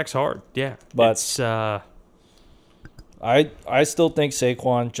quarterbacks hard. Yeah. But- it's, I still think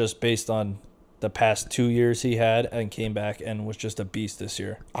Saquon, just based on the past 2 years he had and came back and was just a beast this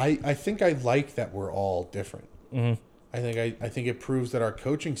year. I think I like that we're all different. Mm-hmm. I think it proves that our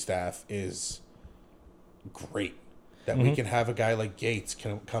coaching staff is great. That we can have a guy like Gates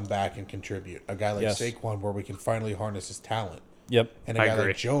can come back and contribute. A guy like Yes. Saquon where we can finally harness his talent. Yep. And a I guy agree.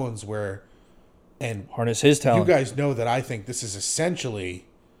 like Jones where and Harness his talent. you guys know that I think this is essentially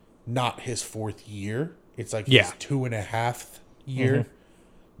not his 4th year. It's like Yeah. his 2.5 year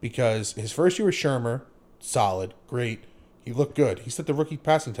because his first year was Shermer, solid, great. He looked good. He set the rookie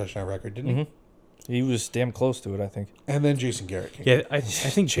passing touchdown record, didn't he? He was damn close to it, I think. And then Jason Garrett came. yeah, I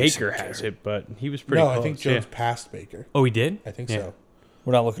think Baker has it, but he was pretty No, close. I think Jones passed Baker. Oh, he did? I think Yeah. so.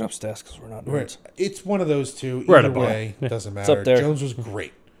 We're not looking up stats because we're not nerds. It's one of those two. We're at Either a bar. way, doesn't It's matter. up there. Jones was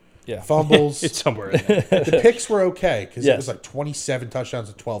great. Yeah. Fumbles. It's somewhere in there. The picks were okay because it Yes. was like 27 touchdowns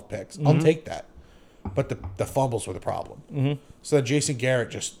and 12 picks. I'll take that. But the fumbles were the problem. So then Jason Garrett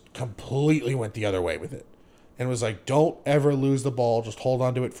just completely went the other way with it. And was like, don't ever lose the ball. Just hold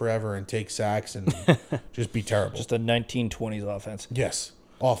on to it forever and take sacks and just be terrible. Just a 1920s offense. Yes.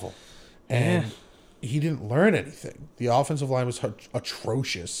 Awful. And he didn't learn anything. The offensive line was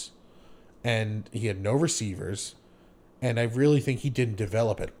atrocious. And he had no receivers. And I really think he didn't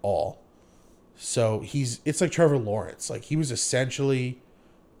develop at all. So it's like Trevor Lawrence. Like he was essentially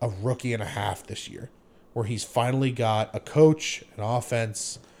a rookie and a half this year. Where he's finally got a coach, an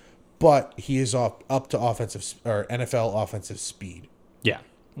offense, but he is up to offensive or NFL offensive speed. Yeah.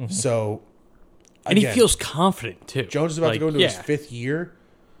 So And again, he feels confident, too. Jones is about to go into his yeah. 5th year,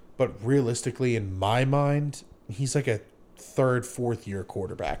 but realistically, in my mind, he's like a 3rd, 4th year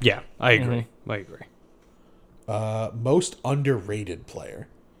quarterback. Yeah, I agree. I agree. Most underrated player.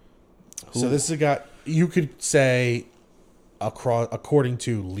 So this is a guy you could say according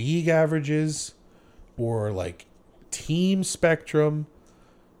to league averages or like team spectrum.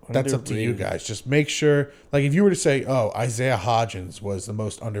 That's up to you Underrated. guys. Just make sure, like, if you were to say, "Oh, Isaiah Hodgins was the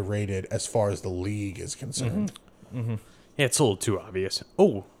most underrated as far as the league is concerned," Yeah, it's a little too obvious.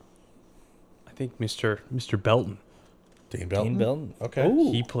 Oh, I think Mr. Belton. Dean Belton. Dean Belton. Okay,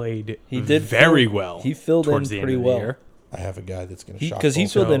 Ooh. He played He did very fill- well. he filled in towards the pretty end of the well. year. I have a guy that's going to shock Because he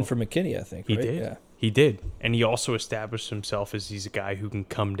both. filled in So- for McKinney, I think. He right? did. Yeah. He did. And he also established himself as he's a guy who can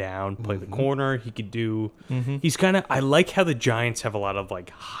come down, play the corner. He could do. He's kind of. I like how the Giants have a lot of like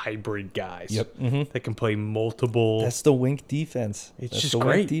hybrid guys. Yep. That can play multiple. That's the wink defense. It's That's just the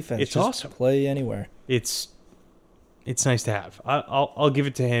great. Wink defense. It's Just awesome. Play anywhere. It's nice to have. I'll give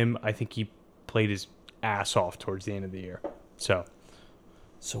it to him. I think he played his ass off towards the end of the year. So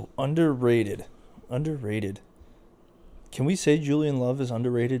So underrated. Underrated. Can we say Julian Love is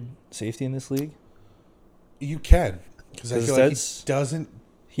underrated safety in this league? You can, because I 'Cause feel like he that's- doesn't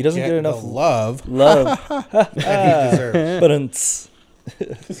He doesn't get get enough the love love. that he deserves.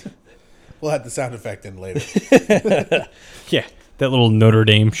 But We'll have the sound effect in later. yeah, that little Notre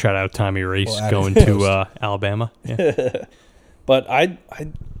Dame shout out Tommy Reese Well, going Adam to Alabama. Yeah. But I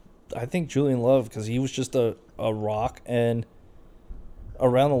think Julian Love, because he was just a rock, and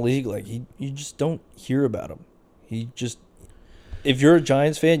around the league, like you just don't hear about him. He just, if you're a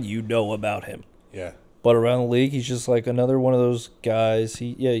Giants fan, you know about him. Yeah. But around the league, he's just like another one of those guys.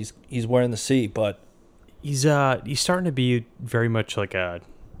 He's wearing the C, but He's starting to be very much like a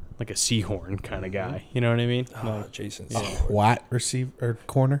Seahorn kind of guy. You know what I mean? Jason's. What receiver or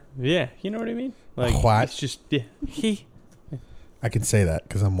corner? Yeah, you know what I mean? Like What? it's just he. I can say that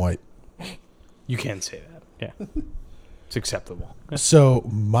because I'm white. You can say that. Yeah, it's acceptable. So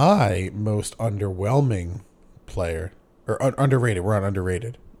my most underwhelming player or underrated. We're on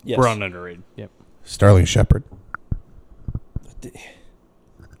underrated. Yes. We're on underrated. Yep. Sterling Shepard. Didn't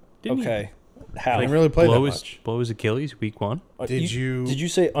he, Okay. How? Didn't really play that much. blow his Achilles week 1? Did you? Did you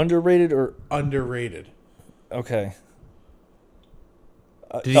say underrated or Underrated. okay?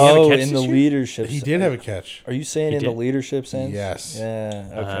 Did he have a catch in this the year? leadership? He did have a catch. Are you saying He in the did? leadership sense? Yes. Yeah.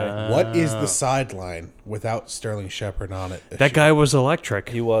 Okay. What is the sideline without Sterling Shepard on it? this That year? guy was electric.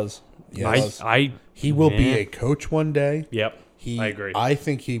 He was. Yes. He Will be yeah. a coach one day. Yep. I agree. I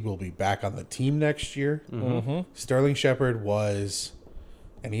think he will be back on the team next year. Mm-hmm. Sterling Shepard was,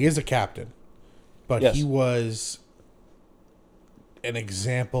 and he is a captain, but Yes. he was an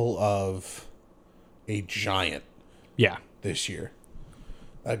example of a giant Yeah. this year.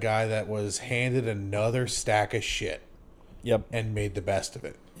 A guy that was handed another stack of shit Yep. and made the best of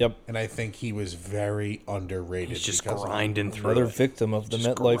it. Yep. And I think he was very underrated. He's just because of grinding through Another it. victim of the Just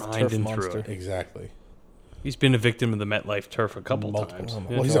MetLife turf grinding through monster. it. Exactly. He's been a victim of the MetLife turf a couple Multiple. times.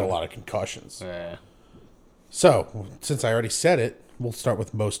 Well, he's had a lot of concussions. Yeah. So, since I already said it, we'll start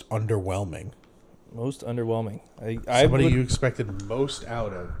with most underwhelming. Most underwhelming. I Somebody would, you expected most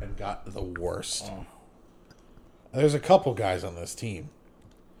out of and got the worst. There's a couple guys on this team.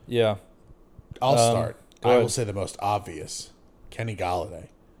 yeah. I'll start. go I will ahead. say the most obvious. Kenny Galladay.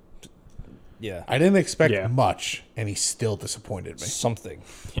 Yeah. I didn't expect Yeah. much, and he still disappointed me. Something.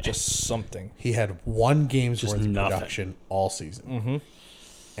 Just something. He had one game's Just worth of nothing. production all season.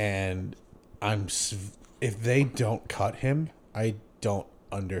 And if they don't cut him, I don't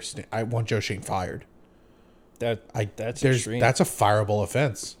understand. I want Joe Shane fired. That's That's extreme. a fireable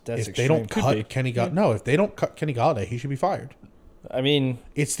offense. That's if they don't extreme. cut Could be. Kenny Galladay, no, if they don't cut Kenny Galladay, he should be fired. I mean,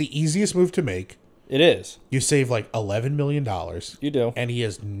 It's the easiest move to make. it is. You save like $11 million, You do. and he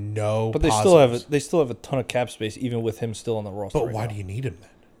has no. But they still have a ton of cap space even with him still on the roster. But right why now. do you need him then?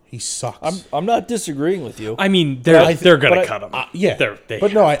 He sucks. I'm not disagreeing with you. I mean, But they're I they're but gonna I- cut him. yeah, They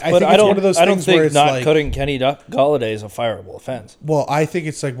but no, I but think I it's don't. one of those I don't things where think it's not like, cutting Kenny Galladay is a fireable offense. well, I think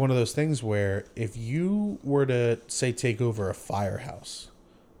it's like one of those things where if you were to say take over a firehouse,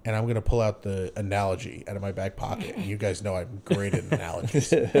 and I'm going to pull out the analogy out of my back pocket, and you guys know I'm great at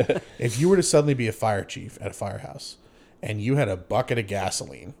analogies. If you were to suddenly be a fire chief at a firehouse, and you had a bucket of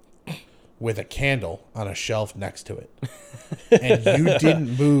gasoline with a candle on a shelf next to it, and you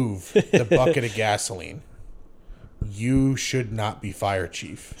didn't move the bucket of gasoline, you should not be fire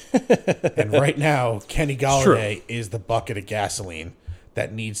chief. And right now, Kenny Galladay is the bucket of gasoline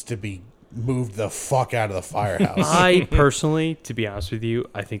that needs to be moved the fuck out of the firehouse. I personally, to be honest with you,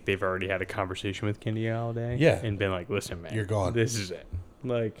 I think they've already had a conversation with Kenny Galladay. Yeah. And been like, listen, man. You're gone. This is it.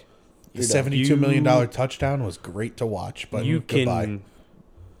 Like, The $72 million touchdown was great to watch, but you goodbye. can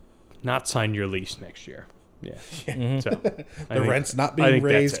not sign your lease next year. Yeah. So, The rent's not being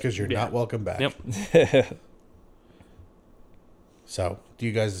raised because you're not welcome back. Yep. So, do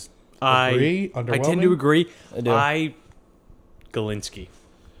you guys agree? I tend to agree. I do. Galinsky.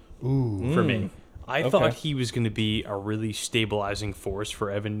 Ooh. For me. I Okay. thought he was going to be a really stabilizing force for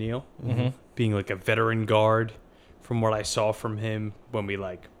Evan Neal, being like a veteran guard. From what I saw from him when we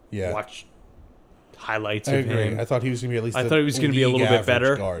Yeah. watched highlights I of agree. him, I thought he was going to be at least I the thought he was gonna be a league little bit average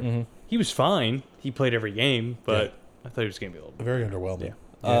better. guard. he was fine. He played every game, but Yeah. I thought he was going to be a little bit. Very underwhelming.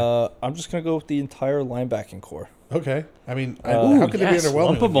 I'm just gonna go with the entire linebacking core. Okay. I mean, how could yes, they be underwhelming?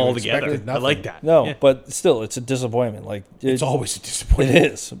 lump when them you all together. expected I nothing? like that. No, Yeah. but still, it's a disappointment. Like It's always a it disappointment.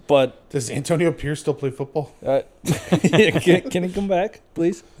 is. But Does Antonio Pierce still play football? can he come back,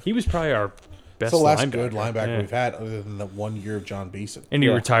 please? He was probably our best It's the last linebacker. good linebacker Yeah. we've had, other than the 1 year of John Beeson. And he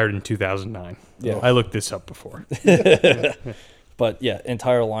Yeah. retired in 2009. Yeah. I looked this up before. But yeah,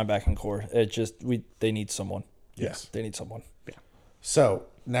 entire linebacking core. It just they need someone. Yes. They need someone. So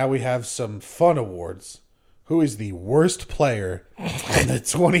now we have some fun awards. Who is the worst player on the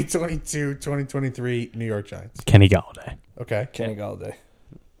 2022-2023 New York Giants? Kenny Galladay. Okay. Kenny Galladay.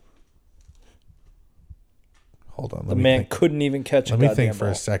 Hold on. The man couldn't even catch a Let me goddamn think for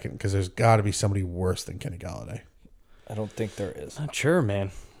ball. a second, because there's got to be somebody worse than Kenny Galladay. I don't think there is. Not sure,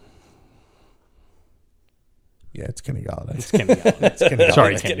 man. Yeah, it's Kenny Galladay. It's Kenny Galladay. It's Kenny Galladay.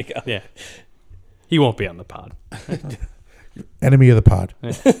 Sorry, It's Kenny. Kenny Galladay. Yeah. He won't be on the pod. Enemy of the pod.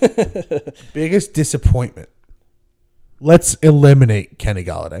 Biggest disappointment. Let's eliminate Kenny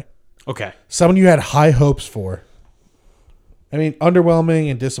Galladay. Okay. Someone you had high hopes for. I mean, underwhelming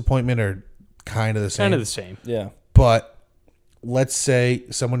and disappointment are kind of the same. Kind of the same. Yeah. But let's say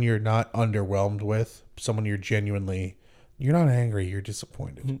someone you're not underwhelmed with, someone you're not angry, you're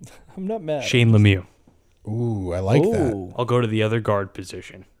disappointed. I'm not mad. Shane Lemieux. Ooh, I like that. Ooh. I'll go to the other guard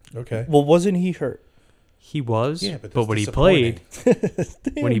position. Okay. Well, wasn't he hurt? He was, Yeah, but but that's when he disappointing. played,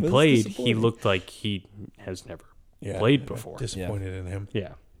 Damn, when he that's played, he disappointing. looked like he has never Yeah, played I'm before. Disappointed in him.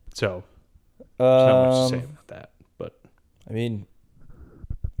 Yeah. So there's not much to say Um, about that. But I mean,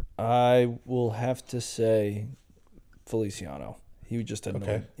 I will have to say Feliciano. He just annoyed.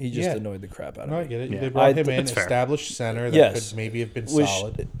 Okay. He just Yeah. annoyed the crap out of No, I me. get it. Yeah. They brought him in, That's fair. established center that Yes. could maybe have been Which,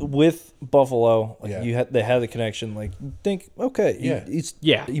 solid. with Buffalo, like Yeah. they had the connection. Like, think, okay,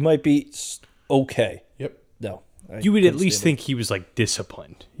 Yeah. he might be okay. Yep. No, I you would at couldn't least stand think he was like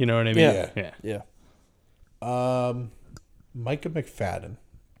disciplined. You know what I mean? Yeah. Yeah. it. Yeah, Micah McFadden.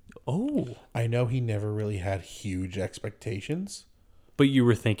 Oh. I know he never really had huge expectations, But you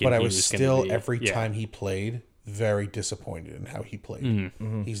were thinking but I he was gonna still, be- every yeah. time he played, very disappointed in how he played.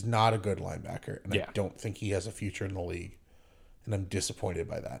 He's not a good linebacker, and Yeah. I don't think he has a future in the league, and I'm disappointed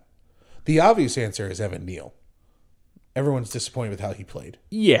by that. The obvious answer is Evan Neal. Everyone's disappointed with how he played,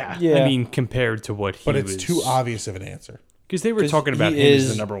 Yeah. Yeah. I mean, compared to what he but it's was. too obvious of an answer. Because they were 'Cause talking about he him is as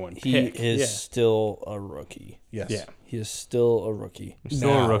the number one He pick. is yeah. still a rookie. Yes. Yeah. He is still a rookie. Still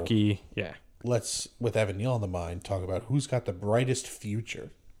Now- a rookie. Yeah. Let's, with Evan Neal in the mind, talk about who's got the brightest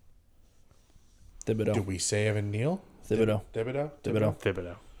future. Thibodeau. Do we say Evan Neal? Thibodeau. Thibodeau?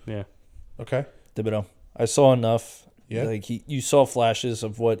 Thibodeau. Yeah. Okay. Thibodeau. I saw enough. Yeah. Like you saw flashes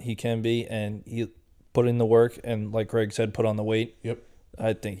of what he can be, and he put in the work, and like Greg said, put on the weight. Yep.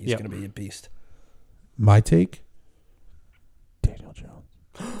 I think he's Yep. going to be a beast. My take? Daniel Jones.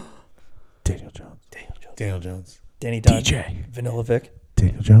 Daniel Jones. Daniel Jones. Danny Dunn. DJ. Vanilla Vic.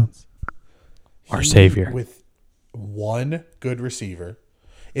 Daniel Jones. Our He, savior. With one good receiver.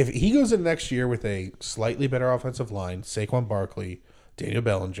 If he goes in next year with a slightly better offensive line, Saquon Barkley, Daniel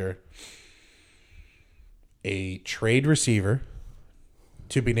Bellinger, a trade receiver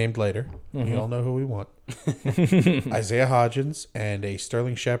to be named later. We all know who we want. Isaiah Hodgins and a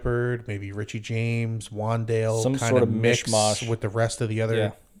Sterling Shepard, maybe Richie James, Wandale, Some kind sort of of mix mishmash. with the rest of the other.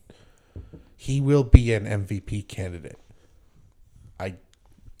 Yeah. He will be an MVP candidate. I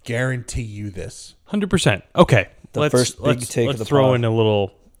guarantee you this. 100%. Okay. The first big take of let's the throw pod. in a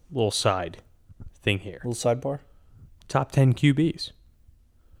little side thing here. Little sidebar. Top 10 QBs.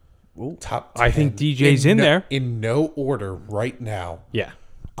 Top 10. I think DJ's in there. In no order right now. Yeah.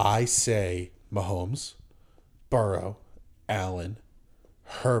 I say Mahomes, Burrow, Allen,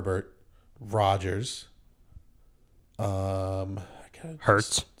 Herbert, Rodgers. I gotta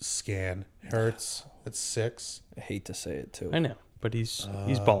Hurts. scan Hurts. That's 6. I hate to say it too. I know, but he's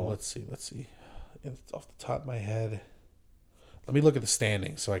balling. Let's see. It's off the top of my head. Let me look at the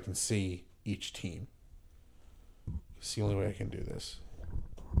standings so I can see each team. It's the only way I can do this.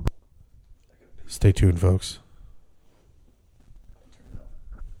 Stay tuned, folks.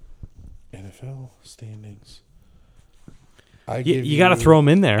 NFL standings. You got to throw him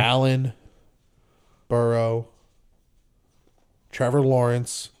in there. Allen, Burrow, Trevor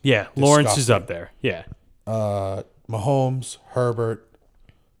Lawrence, Yeah, Lawrence is Disgusting. up there. Yeah. Mahomes, Herbert,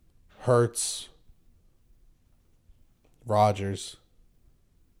 Hurts, Rodgers.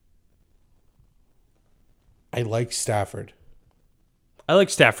 I like Stafford. I like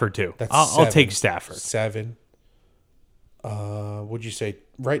Stafford too. That's I'll 7. take Stafford. 7. Would you say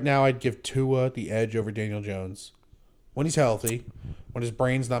right now? I'd give Tua the edge over Daniel Jones when he's healthy, when his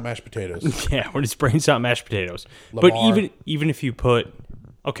brain's not mashed potatoes. Yeah, when his brain's not mashed potatoes. Lamar. But even if you put,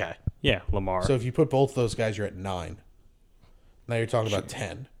 okay, yeah, Lamar So if you put both those guys, you're at 9. Now you're talking about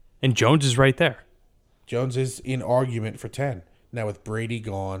 10. and Jones is right there. Jones is in argument for 10. Now with Brady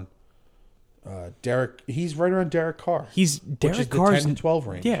gone, Derek, he's right around Derek Carr. He's which Derek is the Carr's 10 to 12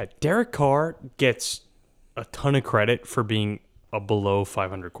 range. Yeah, Derek Carr gets a ton of credit for being a below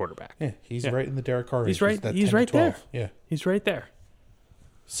 500 quarterback. Yeah, he's right in the Derek Carr range. He's right- that he's 10 to right 12. there. Yeah. He's right there.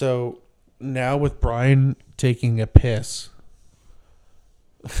 So now with Brian taking a piss,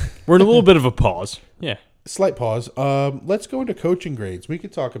 We're in a little bit of a pause. Yeah, slight pause. Let's go into coaching grades. We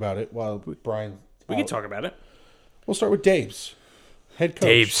could talk about it while Brian. we can talk about it. We'll start with Dave's head coach.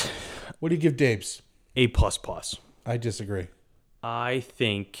 Dave's What do you give Dave's? A++. I disagree. I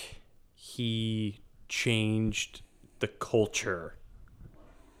think he changed the culture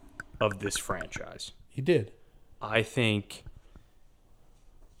of this franchise. He did. I think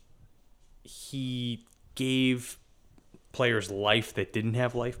he gave players life that didn't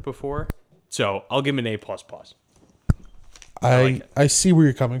have life before. So I'll give him an A++. I like it. I see where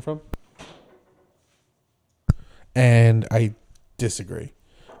you're coming from. And I disagree.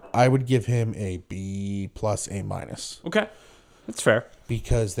 I would give him a B plus A minus Okay. That's fair.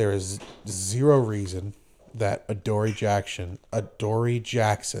 because there is zero reason that Adoree Jackson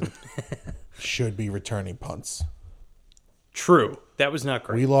should be returning punts. True. That was not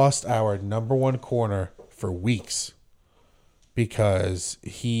great. We lost our number one corner for weeks because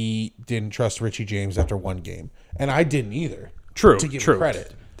he didn't trust Richie James after one game. And I didn't either. True. To give true. him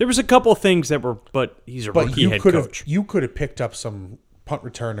credit. There was a couple things that were, but he's a But rookie you head could coach. have picked up some punt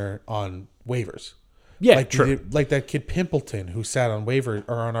returner on waivers. Yeah, like true. like that kid Pimpleton who sat on waiver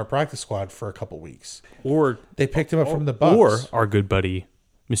or on our practice squad for a couple weeks. Or They picked him up from the Bucks. or our good buddy,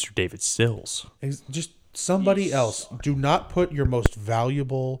 Mr. David Sills. Just somebody else. Do not put your most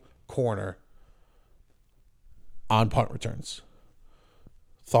valuable corner on punt returns.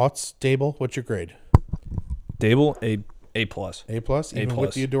 Thoughts, Dable? What's your grade? Dable, A plus, A plus, even plus.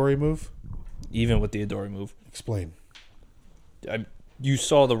 with the Adoree move. even with the Adoree move. Explain. You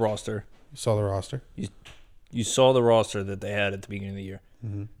saw the roster. You saw the roster. You saw the roster that they had at the beginning of the year.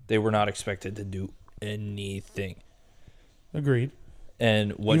 Mm-hmm. They were not expected to do anything. Agreed.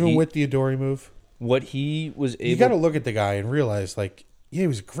 And Even with the Adoree move, what he was able, you got to look at the guy and realize, like, yeah, he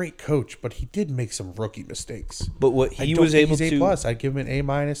was a great coach, but he did make some rookie mistakes. but what I he don't was think able he's to A plus. I'd give him an A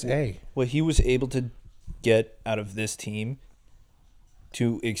minus A. what he was able to get out of this team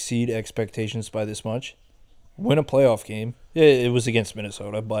to exceed expectations by this much, win a playoff game. Yeah, it was against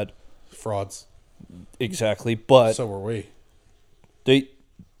Minnesota, but Frauds. exactly. But So were we.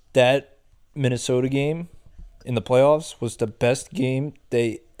 that Minnesota game in the playoffs was the best game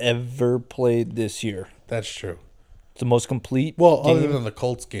they ever played this year. That's true. It's the most complete. Well, game. other than the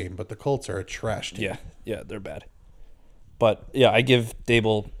Colts game, but the Colts are a trash team. yeah, they're bad. But yeah, I give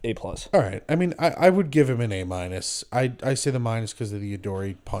Dable A plus. All right. I mean, I would give him an A minus. I say the minus because of the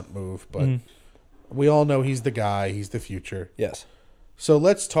Adoree punt move, but we all know he's the guy. He's the future. Yes. So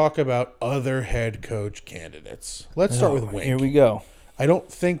let's talk about other head coach candidates. Let's start with Wink. Here we go. I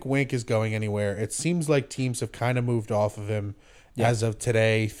don't think Wink is going anywhere. It seems like teams have kind of moved off of him as of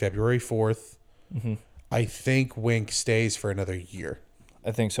today, February 4th. Mm-hmm. I think Wink stays for another year.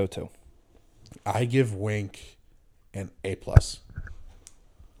 I think so too. I give Wink an A plus.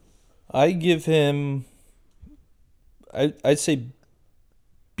 I give him. I'd say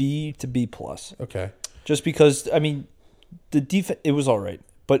B to B plus, Okay. just because I mean, the defense it was all right,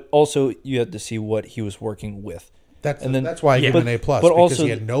 but also you had to see what he was working with. That's why I give him an A plus, but because also he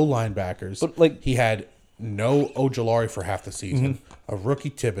had no linebackers. but, like- he had no Ojolari for half the season. Mm-hmm. A rookie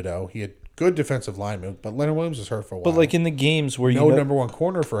Thibodeau. He had good defensive linemen, but Leonard Williams was hurt for a while. But like in the games where no you know, number one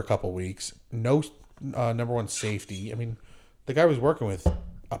corner for a couple weeks. No number one safety. I mean, the guy was working with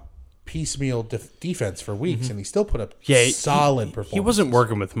a piecemeal defense for weeks, and he still put up solid performance. He wasn't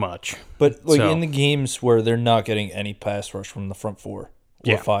working with much. but like So- in the games where they're not getting any pass rush from the front four or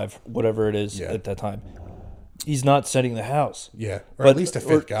Yeah. five, whatever it is Yeah. at that time, he's not setting the house. Yeah, or But- at least a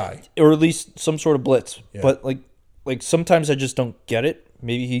fifth guy. Or at least some sort of blitz. Yeah. But like sometimes I just don't get it.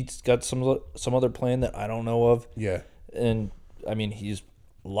 Maybe he's got some other plan that I don't know of. Yeah, And I mean, he's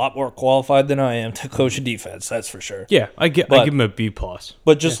a lot more qualified than I am to coach a defense. That's for sure. Yeah, I give him a B plus.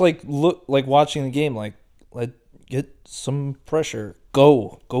 But just like watching the game, like get some pressure.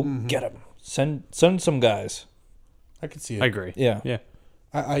 Go get him. Send some guys. I could see it. I agree. Yeah. Yeah.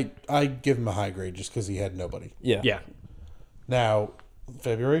 I give him a high grade just because he had nobody. Yeah. Yeah. Now,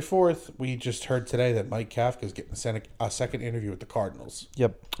 February 4th, we just heard today that Mike Kafka is getting a second interview with the Cardinals.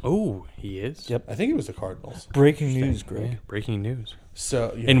 Yep. Oh, he is. Yep. I think it was the Cardinals. Breaking news, Greg. Yeah, breaking news.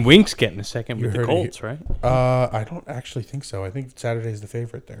 So, yeah. And Wink's getting a second You with the heard it. Colts, right? I don't actually think so. I think Saturday's the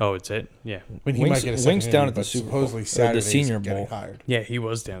favorite there. Oh, it's it. Yeah. I mean, he Winks- might get a second Winks down interview, at the but Super Bowl, supposedly or the Saturday's Senior getting Bowl. hired. Yeah, he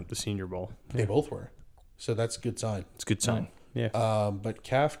was down at the Senior Bowl. They both were. So that's a good sign. It's a good sign. Yeah. But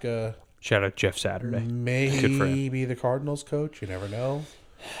Kafka Shout out Jeff Saturday. may Good for him. be the Cardinals coach. You never know.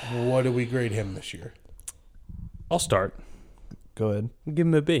 What do we grade him this year? I'll start. Go ahead. I'll give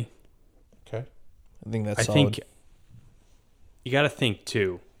him a B. Okay. I think that's I solid. think you got to think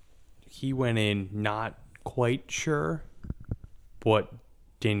too. He went in not quite sure what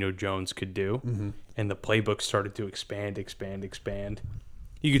Daniel Jones could do, and the playbook started to expand.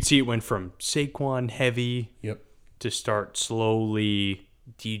 You could see it went from Saquon heavy Yep. to start slowly.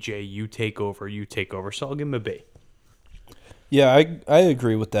 DJ, you take over. So I'll give him a B. Yeah, I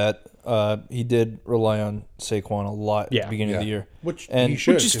agree with that. He did rely on Saquon a lot at Yeah. the beginning of the year. Which And- he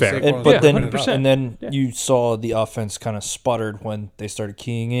should, which is 'cause fair. Saquon's And, but Yeah, then 100%. and then Yeah. you saw the offense kind of sputtered when they started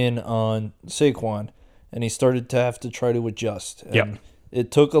keying in on Saquon, and he started to have to try to adjust. And Yep.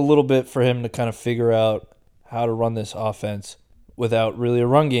 it took a little bit for him to kind of figure out how to run this offense without really a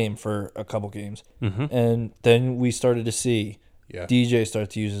run game for a couple games. And then we started to see Yeah. DJ start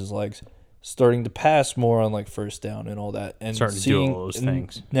to use his legs, starting to pass more on like first down and all that. And Starting to do all those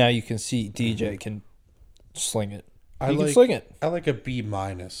things. Now you can see DJ can sling it. I He can like sling it. I like a B-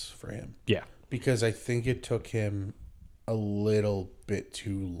 for him Yeah. because I think it took him a little bit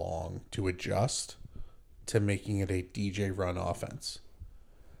too long to adjust to making it a DJ run offense.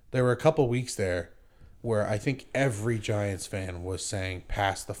 There were a couple weeks there where I think every Giants fan was saying,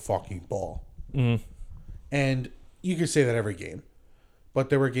 pass the fucking ball. And you could say that every game. But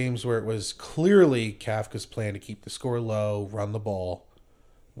there were games where it was clearly Kafka's plan to keep the score low, run the ball.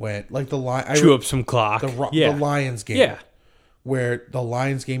 Went like the line. Chew up some clock. The Lions game. Yeah. Where the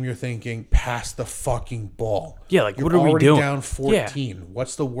Lions game, you're thinking, pass the fucking ball. Yeah, like, You're what are we already doing? down 14.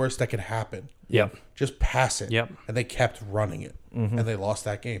 What's the worst that could happen? Yep. Just pass it. Yep. And they kept running it. And they lost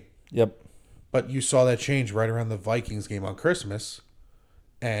that game. Yep. But you saw that change right around the Vikings game on Christmas,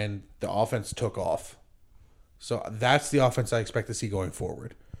 and the offense took off. So that's the offense I expect to see going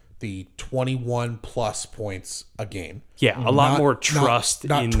forward. The 21 plus points a game. Yeah, a lot Not- more trust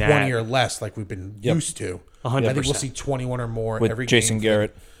not in 20 that. or less like we've been used to. 100%. I think we'll see 21 or more With every Jason game.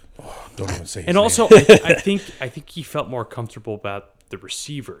 Garrett. Don't even say his And name. also, I think he felt more comfortable about the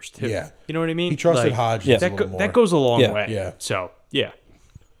receivers too. Yeah. You know what I mean? He trusted Like, Hodgins yeah. a little more. That goes a long Yeah. way. Yeah. So yeah.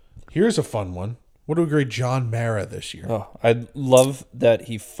 Here's a fun one. What do we grade John Mara this year? Oh, I love that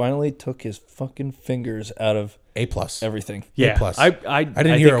he finally took his fucking fingers out of A plus. everything. Yeah. plus. I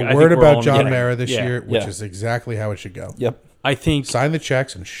didn't hear think a word we're about all John in- Mara this yeah. year, which Yeah. is exactly how it should go. Yep. I think. Sign the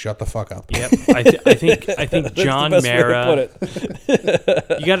checks and shut the fuck up. Yep. I think That's John the best way to Mara. put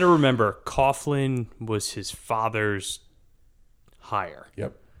it. You got to remember, Coughlin was his father's hire.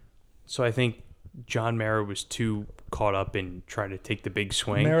 Yep. So I think John Mara was too caught up in trying to take the big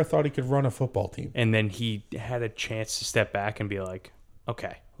swing. Mara thought he could run a football team. And then he had a chance to step back and be like,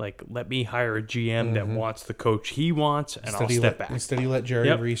 okay, like, let me hire a GM that wants the coach he wants, and I'll step back. Instead, he let Jerry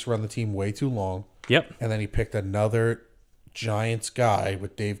Yep. Reese run the team way too long, Yep. and then he picked another Giants guy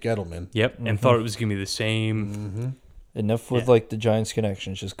with Dave Gettleman. Yep. And thought it was going to be the same. Enough with like the Giants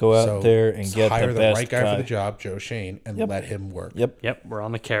connections. Just go out So there and get hire the the best right guy guy. for the job, Joe Shane, and let him work. Yep. Yep. We're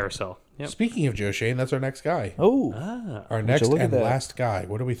on the carousel. Yep. Speaking of Joe Shane, that's our next guy. Oh, Our next look at and that. last guy.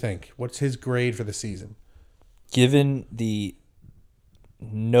 What do we think? What's his grade for the season? given the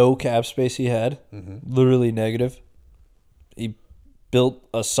no cap space he had, literally negative, he built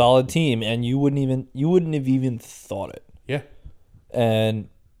a solid team, and you wouldn't have even thought it. Yeah.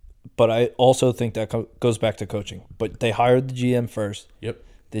 But I also think that goes back to coaching. But they hired the GM first. Yep.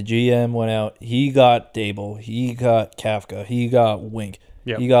 The GM went out. He got Dable. He got Kafka. He got Wink.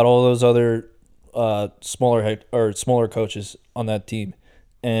 Yep. He got all those other smaller coaches on that team,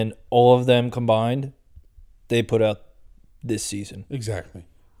 and all of them combined, they put out this season. Exactly.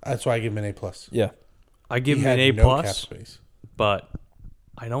 That's why I give him an A plus. Yeah. I give He him an had A no cap plus, space. but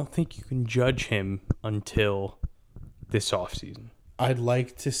I don't think you can judge him until this offseason. I'd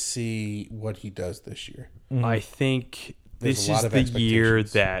like to see what he does this year. I think There's this a lot is of the year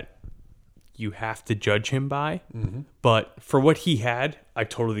expectations. that you have to judge him by. But for what he had, I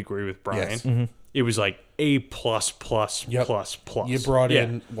totally agree with Brian. Yes. It was like A plus plus Yep. plus plus. You brought Yeah.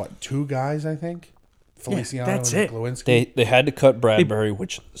 in two guys, I think, Feliciano that's and it. Lewinsky. They had to cut Bradbury,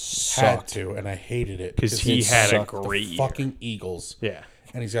 which Had sucked. to, and I hated it because he it had a sucked. great year. fucking Eagles. Yeah.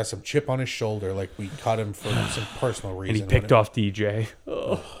 And he's got some chip on his shoulder, like we cut him for some personal And reason. he picked off DJ.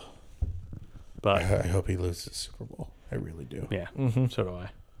 But I hope he loses the Super Bowl. I really do. yeah, so do I.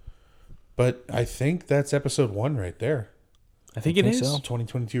 But I think that's episode 1 right there. I think it think is. so.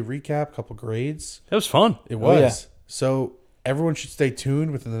 2022 recap, couple grades. That was fun. It was. yeah. So everyone should stay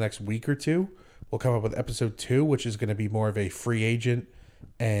tuned within the next week or two. We'll come up with episode 2, which is going to be more of a free agent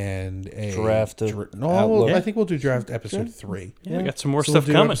and a Draft No, outlook. I think we'll do draft episode 3. Yeah, we got some more So stuff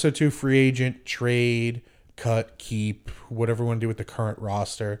we'll do coming. episode 2, free agent, trade, cut, keep, whatever we want to do with the current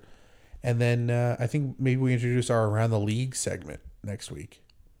roster. And then I think maybe we introduce our Around the League segment next week.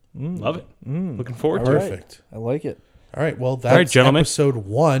 Love it. Looking forward to it. Perfect. I like it. All right. Well, that's gentlemen. episode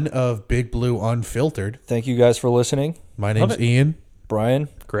 1 of Big Blue Unfiltered. Thank you guys for listening. My name's it. Ian, Brian.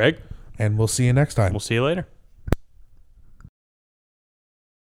 Greg, and we'll see you next time. we'll see you later.